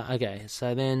 Okay,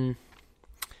 so then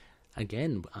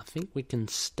again, I think we can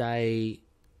stay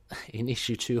in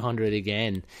issue 200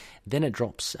 again. Then it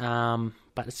drops,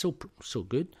 but it's still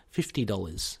good.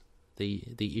 $50.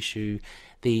 the issue,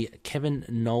 the Kevin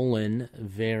Nolan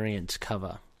variant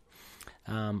cover.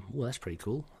 Well, that's pretty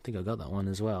cool. I think I got that one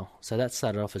as well. So that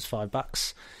started off as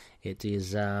 $5. It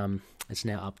is it's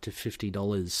now up to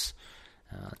 $50.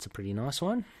 It's a pretty nice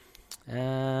one.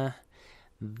 Then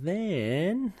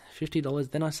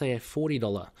 $50. Then I say a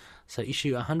 $40. So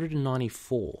issue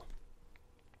 194.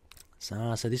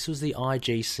 So this was the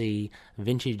IGC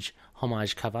vintage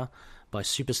homage cover by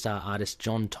superstar artist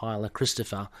John Tyler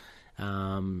Christopher.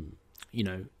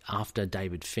 After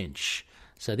David Finch.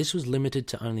 So this was limited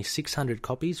to only 600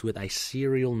 copies with a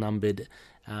serial numbered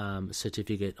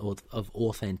certificate of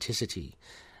authenticity.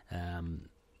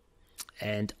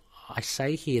 And I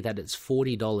say here that it's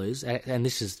 $40, and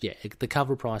this is, the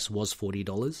cover price was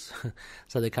 $40,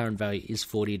 so the current value is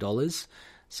 $40,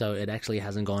 so it actually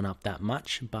hasn't gone up that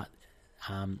much, but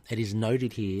it is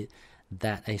noted here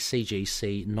that a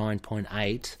CGC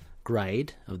 9.8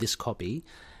 grade of this copy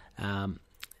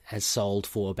has sold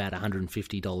for about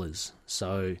 $150.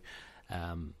 So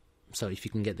if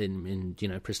you can get them in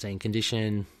pristine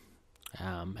condition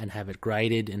and have it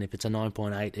graded, and if it's a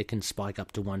 9.8, it can spike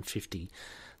up to $150.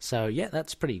 So yeah,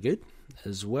 that's pretty good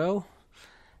as well.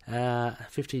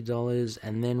 $50,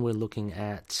 and then we're looking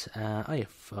at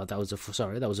that was a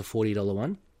 $40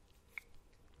 one.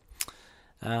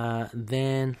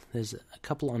 Then there's a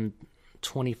couple on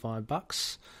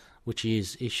 $25, which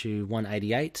is issue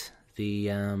 188.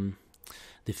 The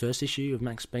first issue of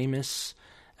Max Bemis,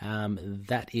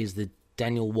 that is the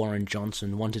Daniel Warren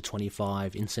Johnson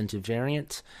 1/25 incentive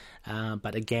variant,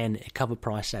 but again, cover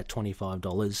price at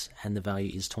 $25, and the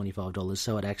value is $25.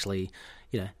 So it actually,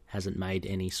 hasn't made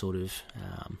any sort of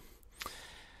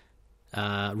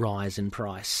rise in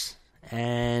price.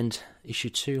 And issue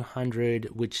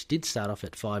 200, which did start off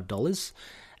at $5.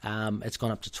 It's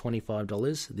gone up to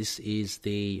 $25. This is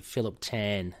the Philip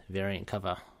Tan variant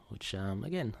cover, which,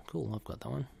 again, cool. I've got that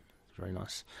one. Very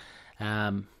nice.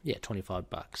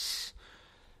 $25.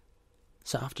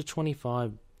 So after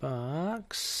 $25,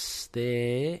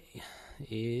 there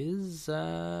is,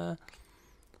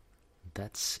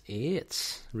 that's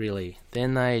it, really.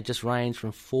 Then they just range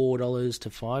from $4 to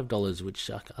 $5, which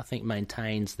I think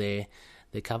maintains their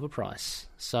cover price.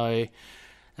 So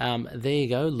there you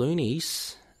go,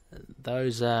 loonies.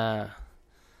 Those are,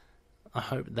 I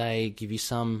hope they give you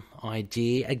some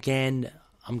idea. Again,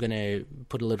 I'm going to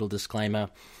put a little disclaimer.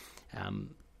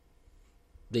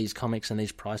 These comics and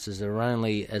these prices are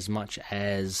only as much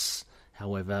as,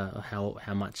 however,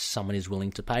 how much someone is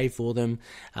willing to pay for them.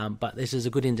 But this is a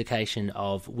good indication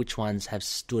of which ones have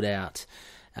stood out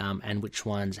and which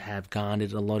ones have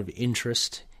garnered a lot of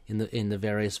interest in the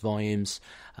various volumes.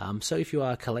 So if you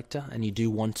are a collector and you do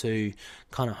want to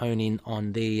kind of hone in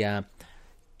on the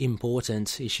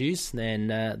important issues, then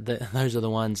those are the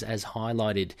ones as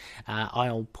highlighted.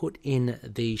 I'll put in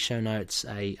the show notes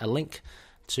a link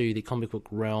to the Comic Book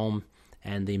Realm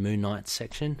and the Moon Knight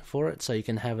section for it, so you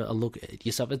can have a look at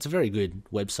yourself. It's a very good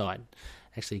website.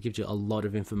 Actually, it gives you a lot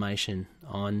of information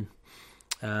on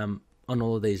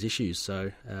all of these issues.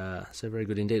 So very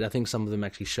good indeed. I think some of them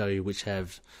actually show you which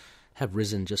have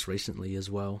risen just recently as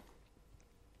well.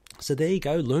 So there you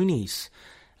go, loonies.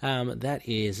 That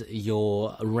is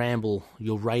your ramble,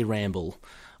 your Ray ramble,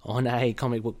 on a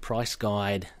comic book price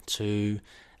guide to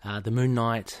the Moon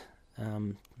Knight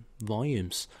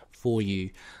volumes for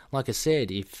you. Like I said,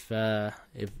 if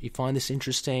you find this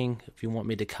interesting, if you want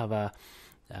me to cover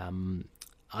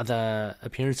other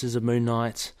appearances of Moon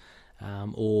Knight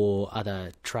or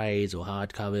other trades or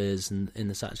hardcovers and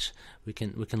the such, we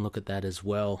can look at that as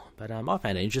well. But I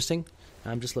found it interesting.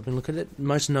 Just let me look at it.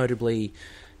 Most notably,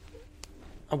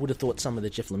 I would have thought some of the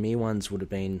Jeff Lemire ones would have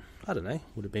been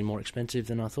more expensive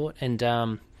than I thought, and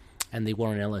the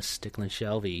Warren Ellis, Declan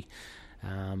Shalvey.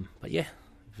 But yeah,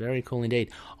 very cool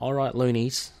indeed. All right,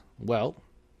 loonies. Well,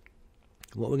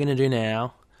 what we're going to do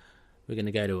now, we're going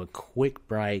to go to a quick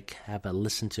break, have a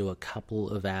listen to a couple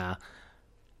of our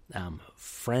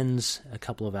friends, a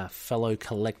couple of our fellow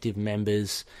collective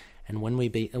members, and when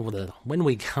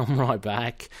we come right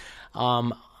back,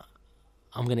 I'm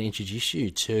going to introduce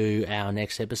you to our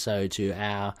next episode, to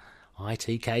our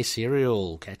ITK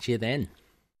serial. Catch you then.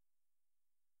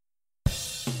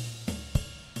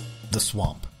 The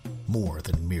Swamp, more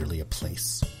than merely a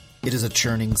place. It is a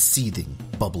churning, seething,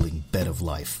 bubbling bed of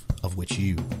life, of which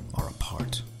you are a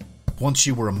part. Once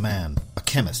you were a man, a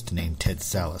chemist named Ted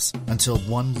Salas, until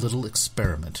one little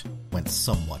experiment went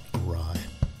somewhat awry,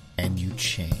 and you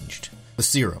changed. The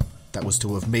serum that was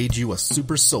to have made you a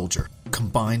super soldier,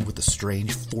 combined with the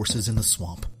strange forces in the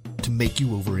swamp, to make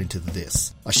you over into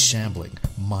this, a shambling,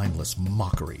 mindless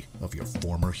mockery of your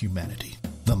former humanity.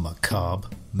 the macabre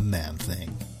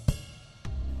Man-Thing.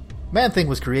 Man-Thing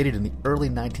was created in the early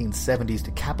 1970s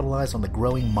to capitalize on the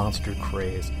growing monster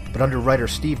craze, but under writer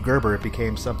Steve Gerber it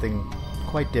became something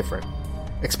quite different.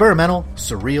 Experimental,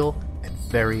 surreal, and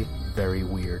very, very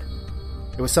weird.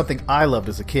 It was something I loved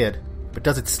as a kid, but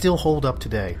does it still hold up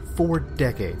today, 4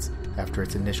 decades after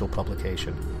its initial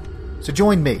publication? So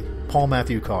join me, Paul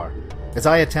Matthew Carr, as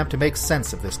I attempt to make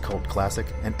sense of this cult classic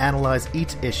and analyze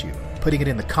each issue, putting it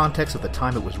in the context of the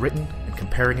time it was written and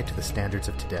comparing it to the standards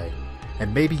of today.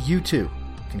 And maybe you too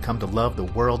can come to love the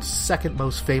world's second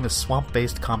most famous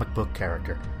swamp-based comic book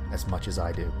character as much as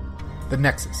I do. The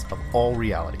Nexus of All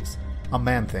Realities, a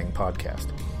Man-Thing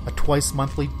podcast, a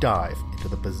twice-monthly dive into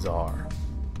the bizarre.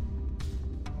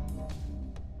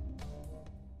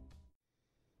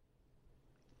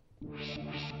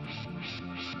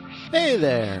 Hey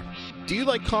there! Do you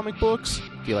like comic books?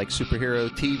 Do you like superhero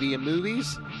TV and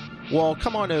movies? Well,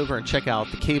 come on over and check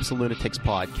out the Capes of Lunatics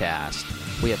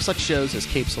podcast. We have such shows as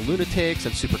Capes of Lunatics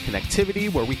and Super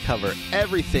Connectivity, where we cover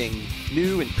everything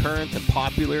new and current and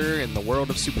popular in the world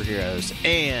of superheroes.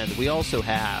 And we also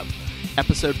have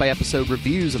episode-by-episode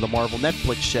reviews of the Marvel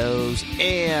Netflix shows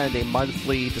and a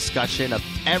monthly discussion of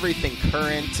everything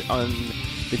current on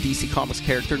the DC Comics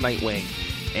character Nightwing,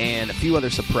 and a few other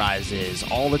surprises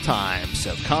all the time.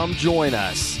 So come join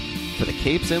us for the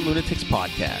Capes and Lunatics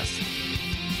podcast.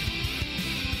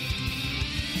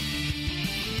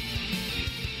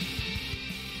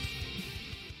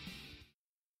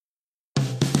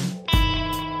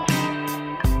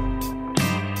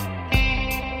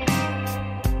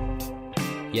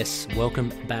 Yes,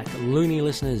 welcome back, Looney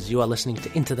listeners. You are listening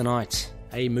to Into the Night,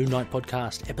 a Moon Knight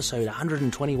podcast, episode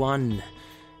 121.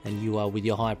 And you are with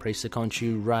your High Priest of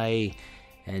Khonshu, Ray,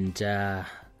 and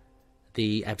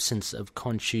the absence of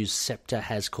Khonshu's scepter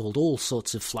has caused all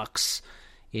sorts of flux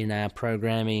in our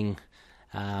programming.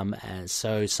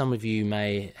 So some of you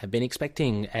may have been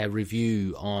expecting a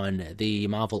review on the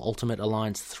Marvel Ultimate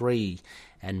Alliance 3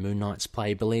 and Moon Knight's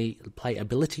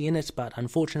playability in it, but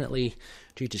unfortunately,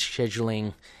 due to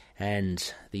scheduling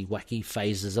and the wacky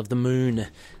phases of the moon,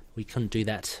 we couldn't do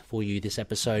that for you this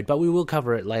episode, but we will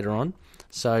cover it later on.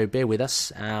 So bear with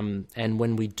us, and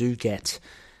when we do get,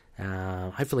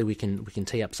 hopefully we can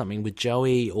tee up something with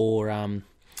Joey or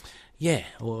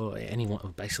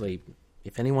anyone. Basically,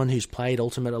 if anyone who's played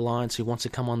Ultimate Alliance who wants to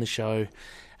come on the show,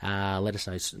 let us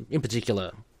know. In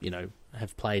particular,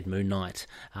 have played Moon Knight.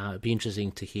 It'd be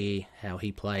interesting to hear how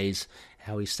he plays,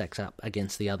 how he stacks up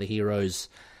against the other heroes.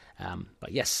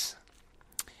 But yes.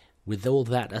 With all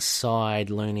that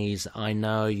aside, loonies, I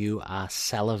know you are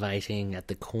salivating at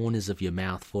the corners of your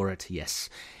mouth for it. Yes,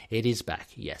 it is back.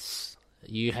 Yes,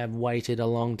 you have waited a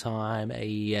long time.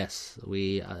 Yes,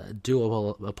 we do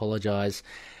apologize.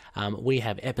 We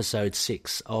have episode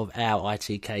 6 of our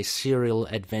ITK serial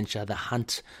adventure, The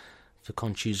Hunt for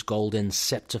Khonshu's Golden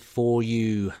Scepter, for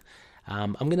you.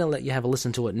 I'm going to let you have a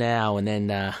listen to it now, and then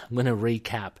I'm going to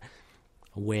recap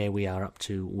where we are up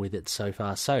to with it so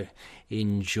far. So,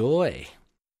 enjoy.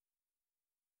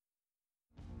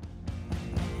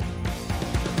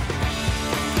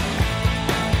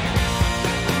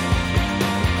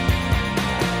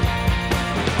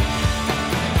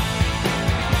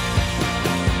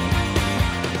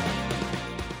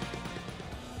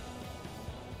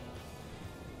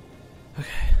 Okay.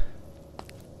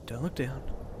 Don't look down.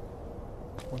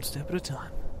 One step at a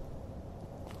time.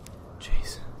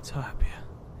 Jeez, it's high up here.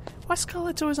 Why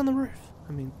Scarlet's always on the roof?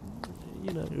 I mean,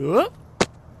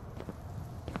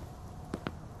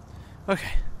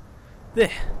 Okay.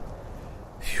 There.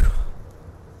 Phew.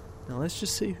 Now let's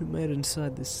just see who made it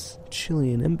inside this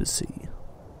Chilean embassy.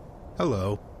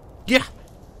 Hello. Yeah!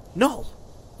 Noel!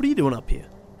 What are you doing up here?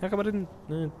 How come I didn't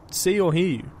see or hear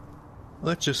you?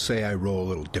 Let's just say I roll a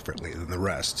little differently than the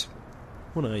rest.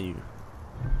 What are you?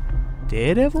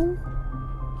 Daredevil?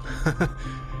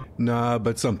 Nah,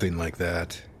 but something like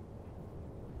that.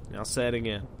 Now say it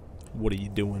again. What are you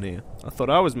doing here? I thought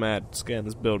I was mad scanning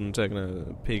this building, taking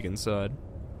a peek inside.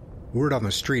 Word on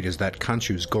the street is that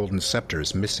Khonshu's golden scepter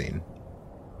is missing.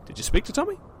 Did you speak to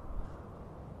Tommy?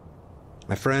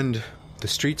 My friend, the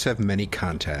streets have many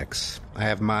contacts. I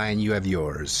have mine, you have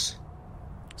yours.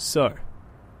 So,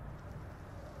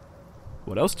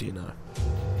 what else do you know?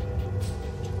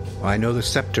 Well, I know the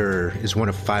scepter is one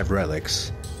of 5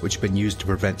 relics, which have been used to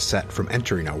prevent Set from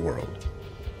entering our world.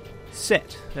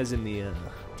 Set, as in the,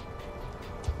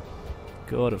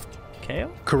 God of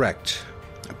Chaos? Correct.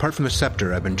 Apart from the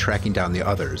scepter, I've been tracking down the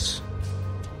others.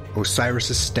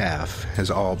 Osiris' staff has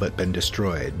all but been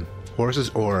destroyed. Horus's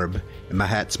orb and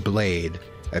Mahat's blade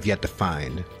I've yet to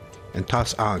find. And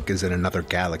Tas Ankh is in another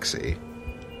galaxy.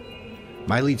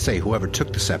 My leads say whoever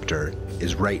took the scepter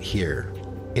is right here,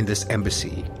 in this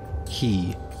embassy.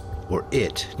 He, or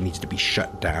it, needs to be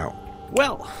shut down.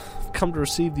 Well, I've come to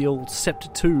receive the old Scepter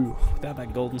too. Without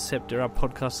that golden scepter, our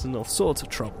podcast is in all sorts of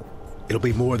trouble. It'll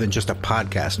be more than just a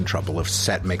podcast in trouble if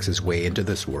Set makes his way into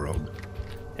this world.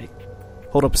 Hey,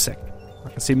 hold up a sec. I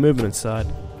can see movement inside.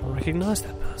 I recognize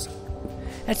that person.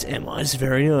 That's MI's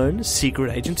very own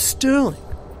Secret Agent Sterling.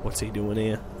 What's he doing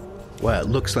here? Well, it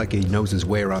looks like he knows his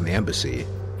way around the embassy.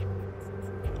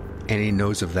 And he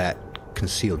knows of that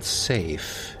concealed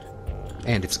safe.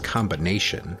 And its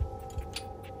combination.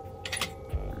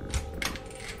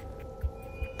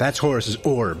 That's Horus's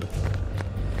orb.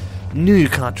 Knew you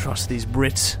can't trust these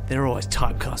Brits. They're always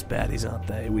typecast baddies, aren't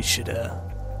they? We should,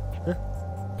 Huh?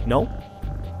 No?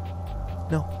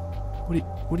 No.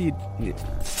 What do you...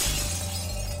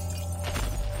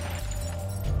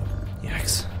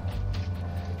 Yikes.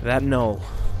 That no.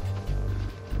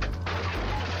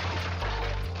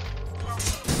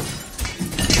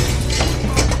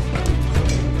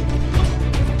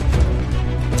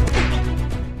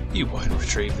 You won't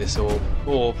retrieve this orb,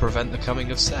 or prevent the coming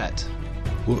of Set.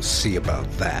 We'll see about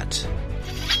that.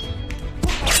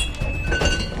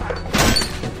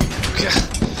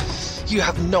 You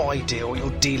have no idea what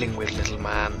you're dealing with, little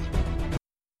man.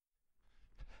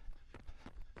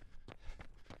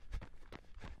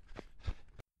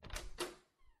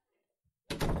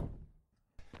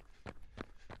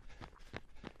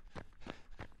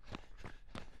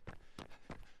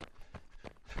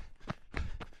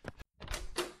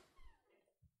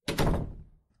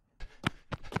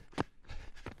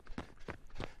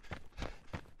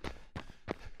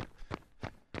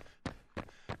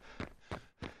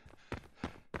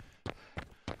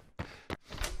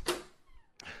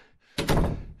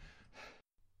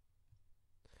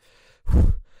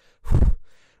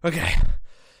 Okay.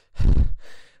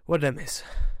 What did I miss?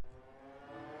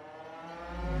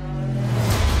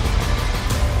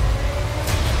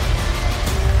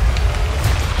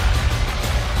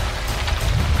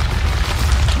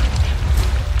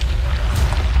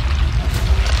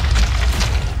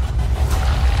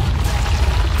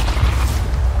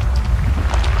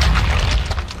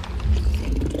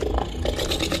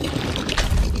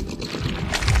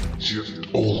 You're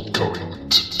all going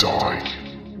to die.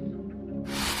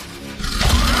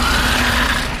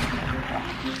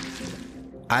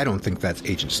 I don't think that's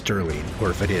Agent Sterling, or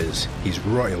if it is, he's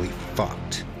royally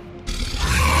fucked.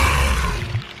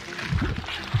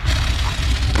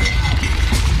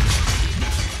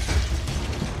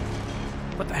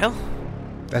 What the hell?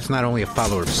 That's not only a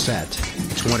follower of Set,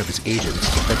 it's one of his agents.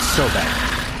 That's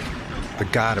Sobek, the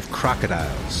god of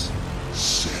crocodiles.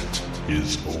 Set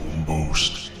is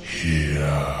almost here.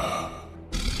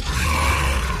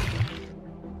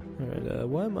 Alright,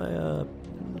 why am I,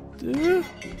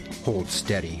 Hold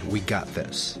steady, we got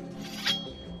this.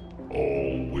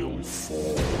 All will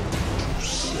fall to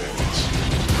Set.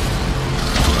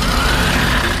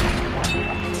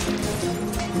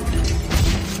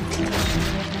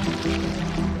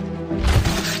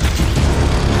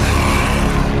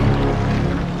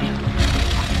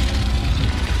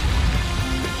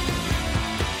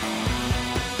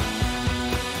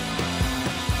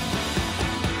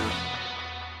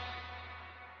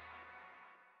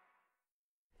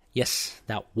 Yes,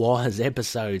 that was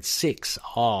episode 6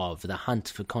 of The Hunt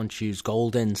for Khonshu's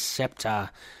Golden Scepter.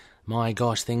 My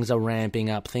gosh, things are ramping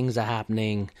up, things are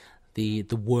happening, the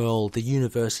world, the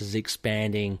universe is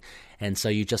expanding, and so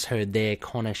you just heard there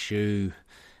Khonshu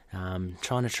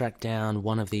trying to track down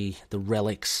one of the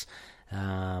relics. He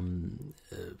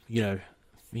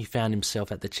found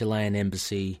himself at the Chilean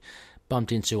embassy,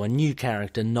 bumped into a new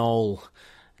character, Noel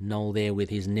there with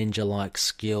his ninja-like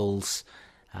skills.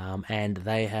 And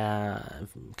they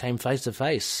came face to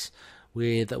face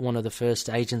with one of the first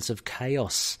agents of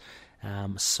chaos,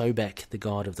 Sobek, the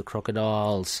god of the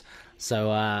crocodiles.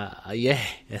 So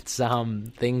it's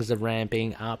things are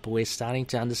ramping up. We're starting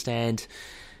to understand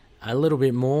a little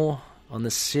bit more on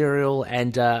the serial.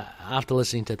 And after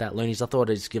listening to that, Loonies, I thought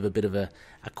I'd just give a bit of a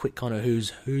quick kind of who's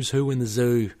who in the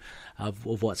zoo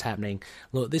of what's happening.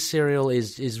 Look, this serial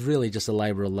is really just a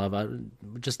labour of love. I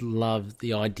just love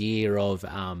the idea of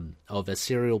a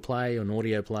serial play, an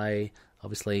audio play,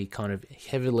 obviously kind of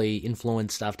heavily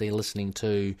influenced after listening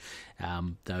to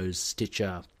those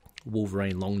Stitcher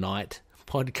Wolverine Long Night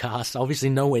podcasts. Obviously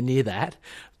nowhere near that,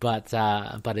 but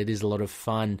it is a lot of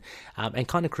fun, and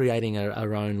kind of creating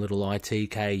our own little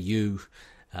ITKU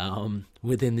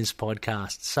within this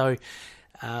podcast. So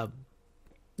I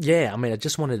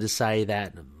just wanted to say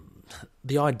that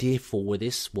the idea for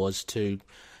this was to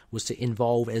was to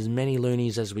involve as many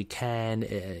loonies as we can.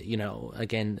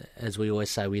 Again, as we always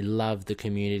say, we love the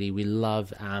community. We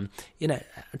love, I'm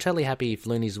totally happy if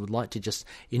loonies would like to just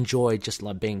enjoy just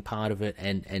like being part of it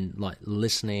and like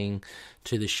listening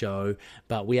to the show.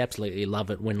 But we absolutely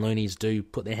love it when loonies do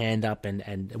put their hand up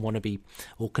and want to be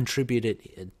or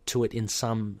contribute to it in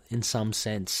some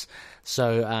sense.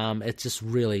 So it's just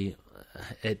really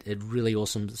really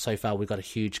awesome so far. We've got a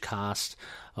huge cast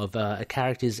of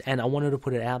characters, and I wanted to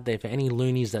put it out there for any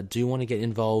loonies that do want to get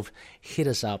involved. Hit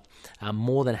us up. I'm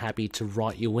more than happy to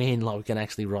write you in, like we can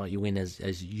actually write you in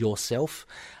as yourself.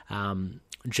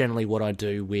 Generally what I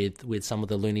do with some of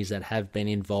the loonies that have been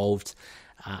involved,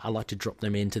 I like to drop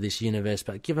them into this universe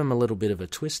but give them a little bit of a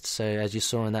twist. So as you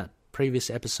saw in that previous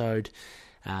episode,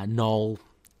 Noel,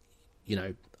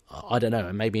 I don't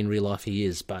know, maybe in real life he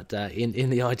is, but in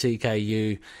the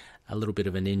ITKU, a little bit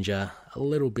of a ninja, a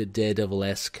little bit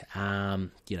Daredevil-esque,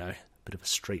 bit of a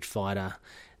street fighter,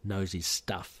 knows his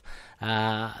stuff.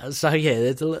 So yeah,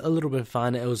 it's a little bit of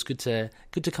fun. It was good to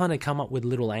kind of come up with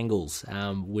little angles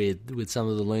with some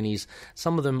of the loonies.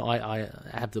 Some of them I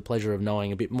have the pleasure of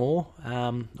knowing a bit more,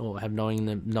 or have knowing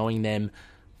them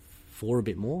for a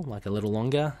bit more, like a little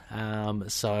longer.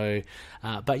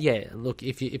 But yeah, look,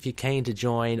 if you're keen to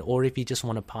join, or if you just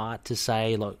want a part to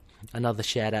say, like, another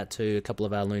shout out to a couple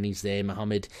of our loonies there,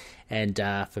 Mohammed, and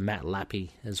for Matt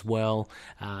Lappy as well.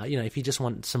 If you just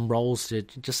want some roles to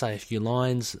just say a few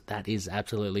lines, that is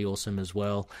absolutely awesome as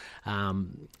well.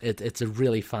 It's a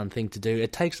really fun thing to do.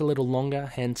 It takes a little longer,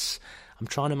 hence I'm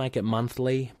trying to make it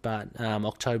monthly, but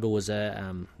October was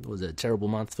a terrible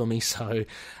month for me, so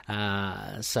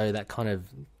that kind of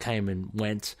came and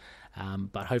went.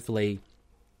 But hopefully,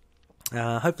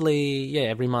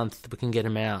 every month we can get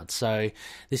them out. So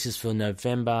this is for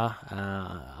November.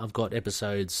 I've got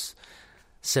episodes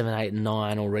 7, 8, and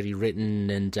 9 already written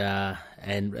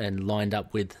and lined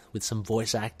up with some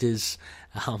voice actors,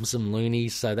 some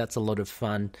loonies. So that's a lot of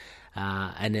fun.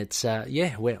 And it's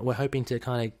we're hoping to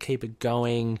kind of keep it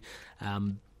going.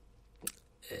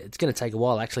 It's going to take a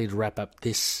while actually to wrap up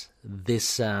this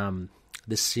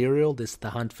serial, The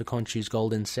Hunt for Khonshu's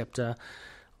Golden Scepter.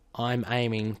 I'm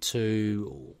aiming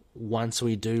to, once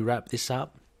we do wrap this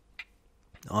up,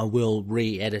 I will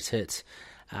re-edit it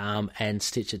and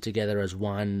stitch it together as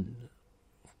one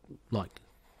like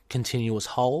continuous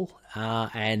whole,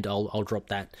 and I'll drop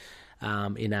that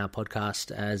in our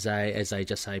podcast as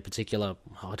a particular,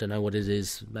 I don't know what it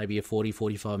is, maybe a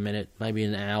 40-45 minute, maybe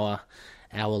an hour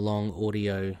long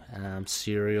audio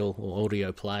serial or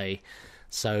audio play.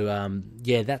 So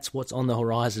that's what's on the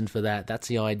horizon for that. That's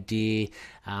the idea.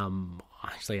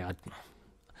 Actually, I'd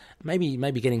maybe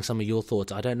getting some of your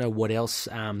thoughts. I don't know what else,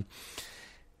 because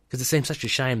it seems such a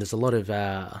shame. There's a lot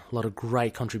of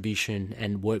great contribution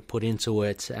and work put into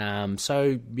it.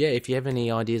 So yeah, if you have any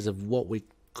ideas of what we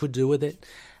could do with it,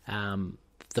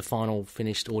 the final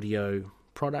finished audio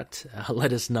product,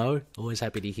 let us know. Always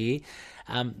happy to hear.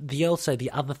 The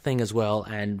other thing as well,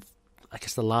 and I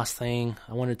guess the last thing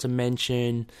I wanted to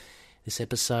mention this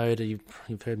episode,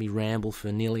 you've heard me ramble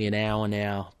for nearly an hour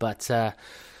now, but so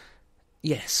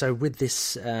with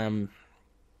this, I've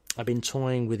been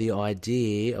toying with the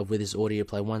idea of, with this audio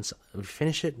play, once we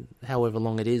finish it, however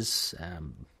long it is,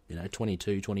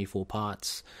 22, 24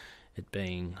 parts, it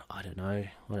being, I don't know,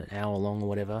 an hour long or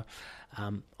whatever,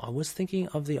 I was thinking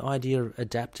of the idea of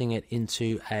adapting it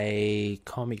into a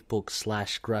comic book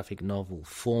 / graphic novel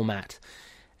format,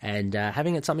 and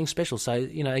having it something special. So,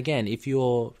 again, if you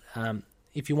want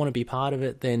to be part of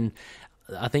it, then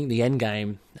I think the end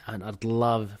game, and I'd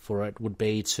love for it, would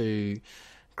be to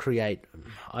create,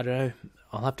 I don't know,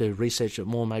 I'll have to research it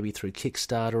more, maybe through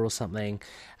Kickstarter or something,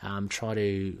 try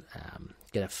to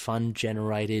get a fund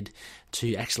generated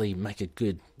to actually make a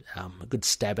good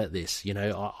stab at this.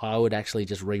 I would actually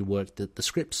just rework the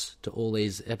scripts to all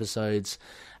these episodes,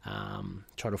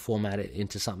 try to format it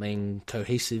into something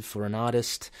cohesive for an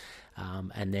artist,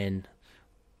 and then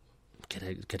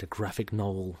get a graphic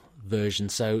novel version.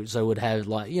 So it would have,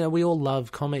 like, we all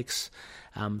love comics,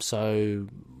 so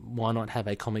why not have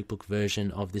a comic book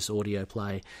version of this audio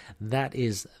play? That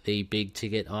is the big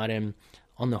ticket item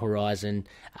on the horizon.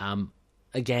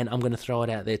 Again, I'm going to throw it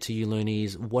out there to you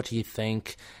loonies. What do you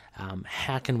think?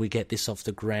 How can we get this off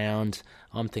the ground?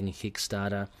 I'm thinking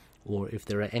Kickstarter, or if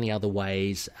there are any other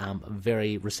ways, I'm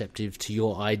very receptive to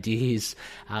your ideas.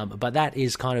 But that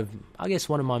is kind of, I guess,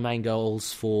 one of my main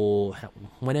goals for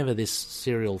whenever this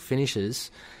serial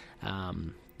finishes.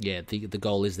 The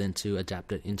goal is then to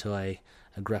adapt it into a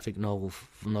graphic novel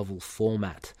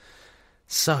format.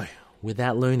 So, with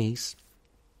that, loonies,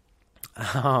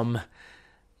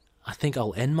 I think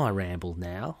I'll end my ramble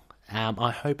now.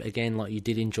 I hope, again, like you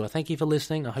did enjoy. Thank you for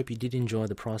listening. I hope you did enjoy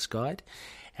the price guide.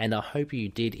 And I hope you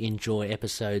did enjoy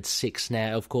episode 6.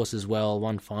 Now, of course, as well,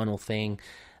 one final thing.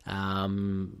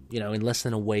 In less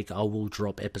than a week, I will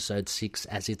drop episode 6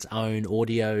 as its own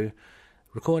audio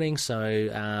recording. So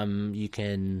you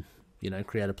can,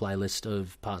 create a playlist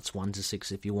of parts 1 to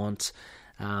 6 if you want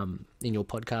in your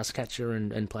podcast catcher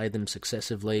and play them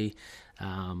successively.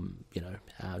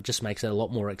 Just makes it a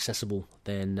lot more accessible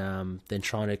than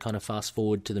trying to kind of fast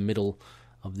forward to the middle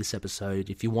of this episode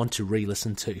if you want to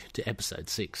re-listen to episode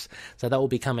 6. So that will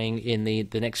be coming in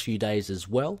the next few days as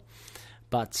well.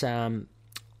 But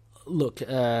look,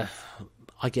 I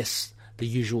guess the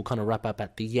usual kind of wrap up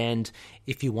at the end.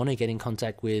 If you want to get in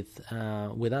contact with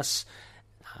us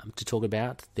to talk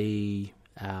about the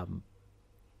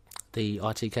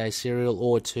ITK serial,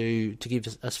 or to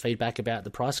give us feedback about the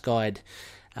price guide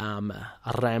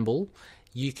ramble,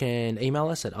 you can email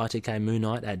us at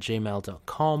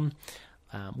itkmoonnight@gmail.com.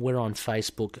 We're on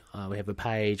Facebook. We have a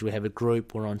page. We have a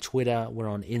group. We're on Twitter. We're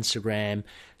on Instagram.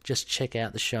 Just check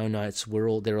out the show notes.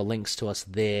 There are links to us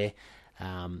there,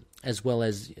 as well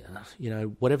as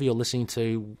whatever you're listening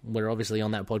to. We're obviously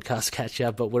on that podcast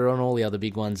catcher, but we're on all the other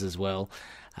big ones as well.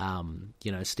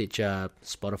 Stitcher,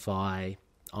 Spotify,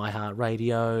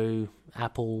 iHeartRadio,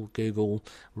 Apple, Google.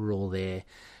 We're all there.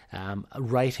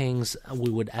 Ratings, we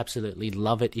would absolutely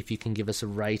love it if you can give us a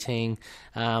rating,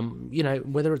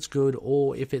 whether it's good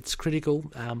or if it's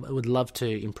critical. I would love to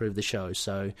improve the show,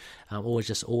 so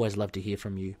always love to hear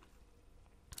from you.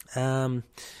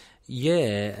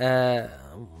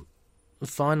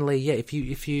 Finally,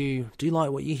 if you do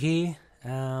like what you hear,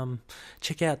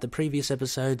 check out the previous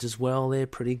episodes as well. They're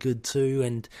pretty good too,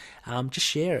 and just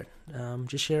share it.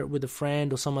 Just share it with a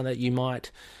friend or someone that you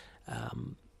might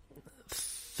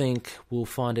think will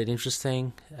find it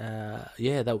interesting.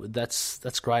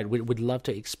 That's great. We'd love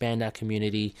to expand our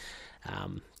community.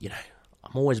 I'm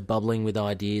always bubbling with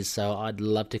ideas, so I'd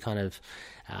love to kind of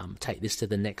take this to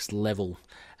the next level.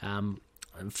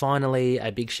 And finally,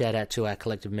 a big shout out to our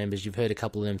collective members. You've heard a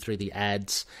couple of them through the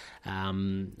ads.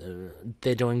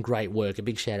 They're doing great work. A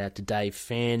big shout out to Dave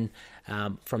Fenn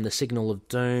from the Signal of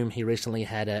Doom. He recently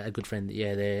had a good friend,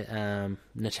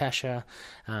 Natasha.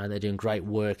 They're doing great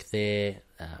work there.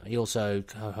 He also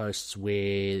co-hosts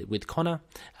with Connor,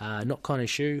 not Connor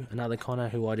Shu, another Connor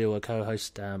who I do a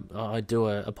co-host. I do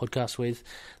a podcast with,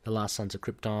 the Last Sons of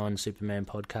Krypton Superman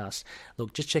podcast.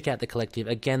 Look, just check out the collective.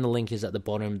 Again, the link is at the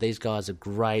bottom. These guys are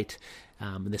great.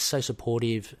 They're so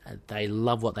supportive. They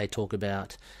love what they talk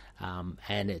about.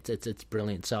 And it's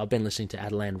brilliant. So I've been listening to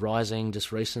Adeland Rising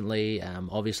just recently.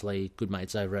 Obviously, good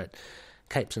mates over at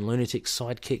Capes and Lunatics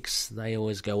Sidekicks. They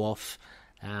always go off.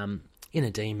 Inner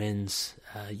Demons,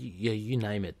 you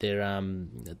name it. They're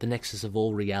the Nexus of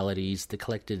All Realities, the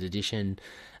Collected Edition,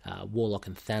 Warlock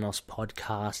and Thanos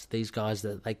podcast. These guys,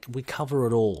 we cover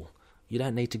it all. You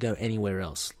don't need to go anywhere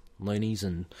else. Loonies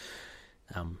and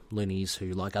loonies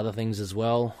who like other things as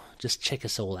well. Just check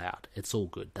us all out. It's all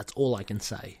good. That's all I can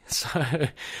say. So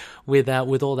with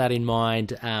all that in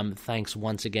mind, thanks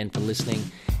once again for listening.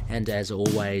 And as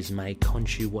always, may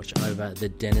Khonshu watch over the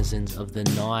denizens of the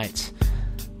night.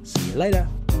 See you later.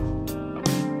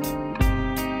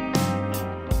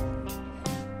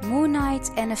 Moon Knight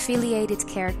and affiliated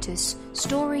characters,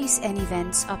 stories and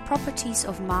events are properties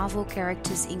of Marvel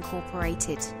Characters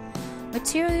Incorporated.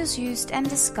 Materials used and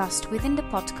discussed within the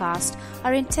podcast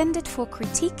are intended for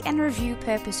critique and review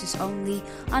purposes only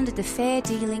under the fair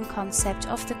dealing concept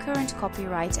of the current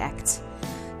Copyright Act.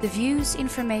 The views,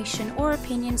 information, or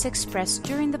opinions expressed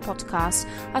during the podcast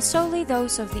are solely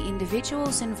those of the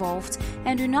individuals involved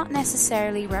and do not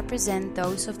necessarily represent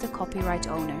those of the copyright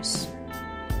owners.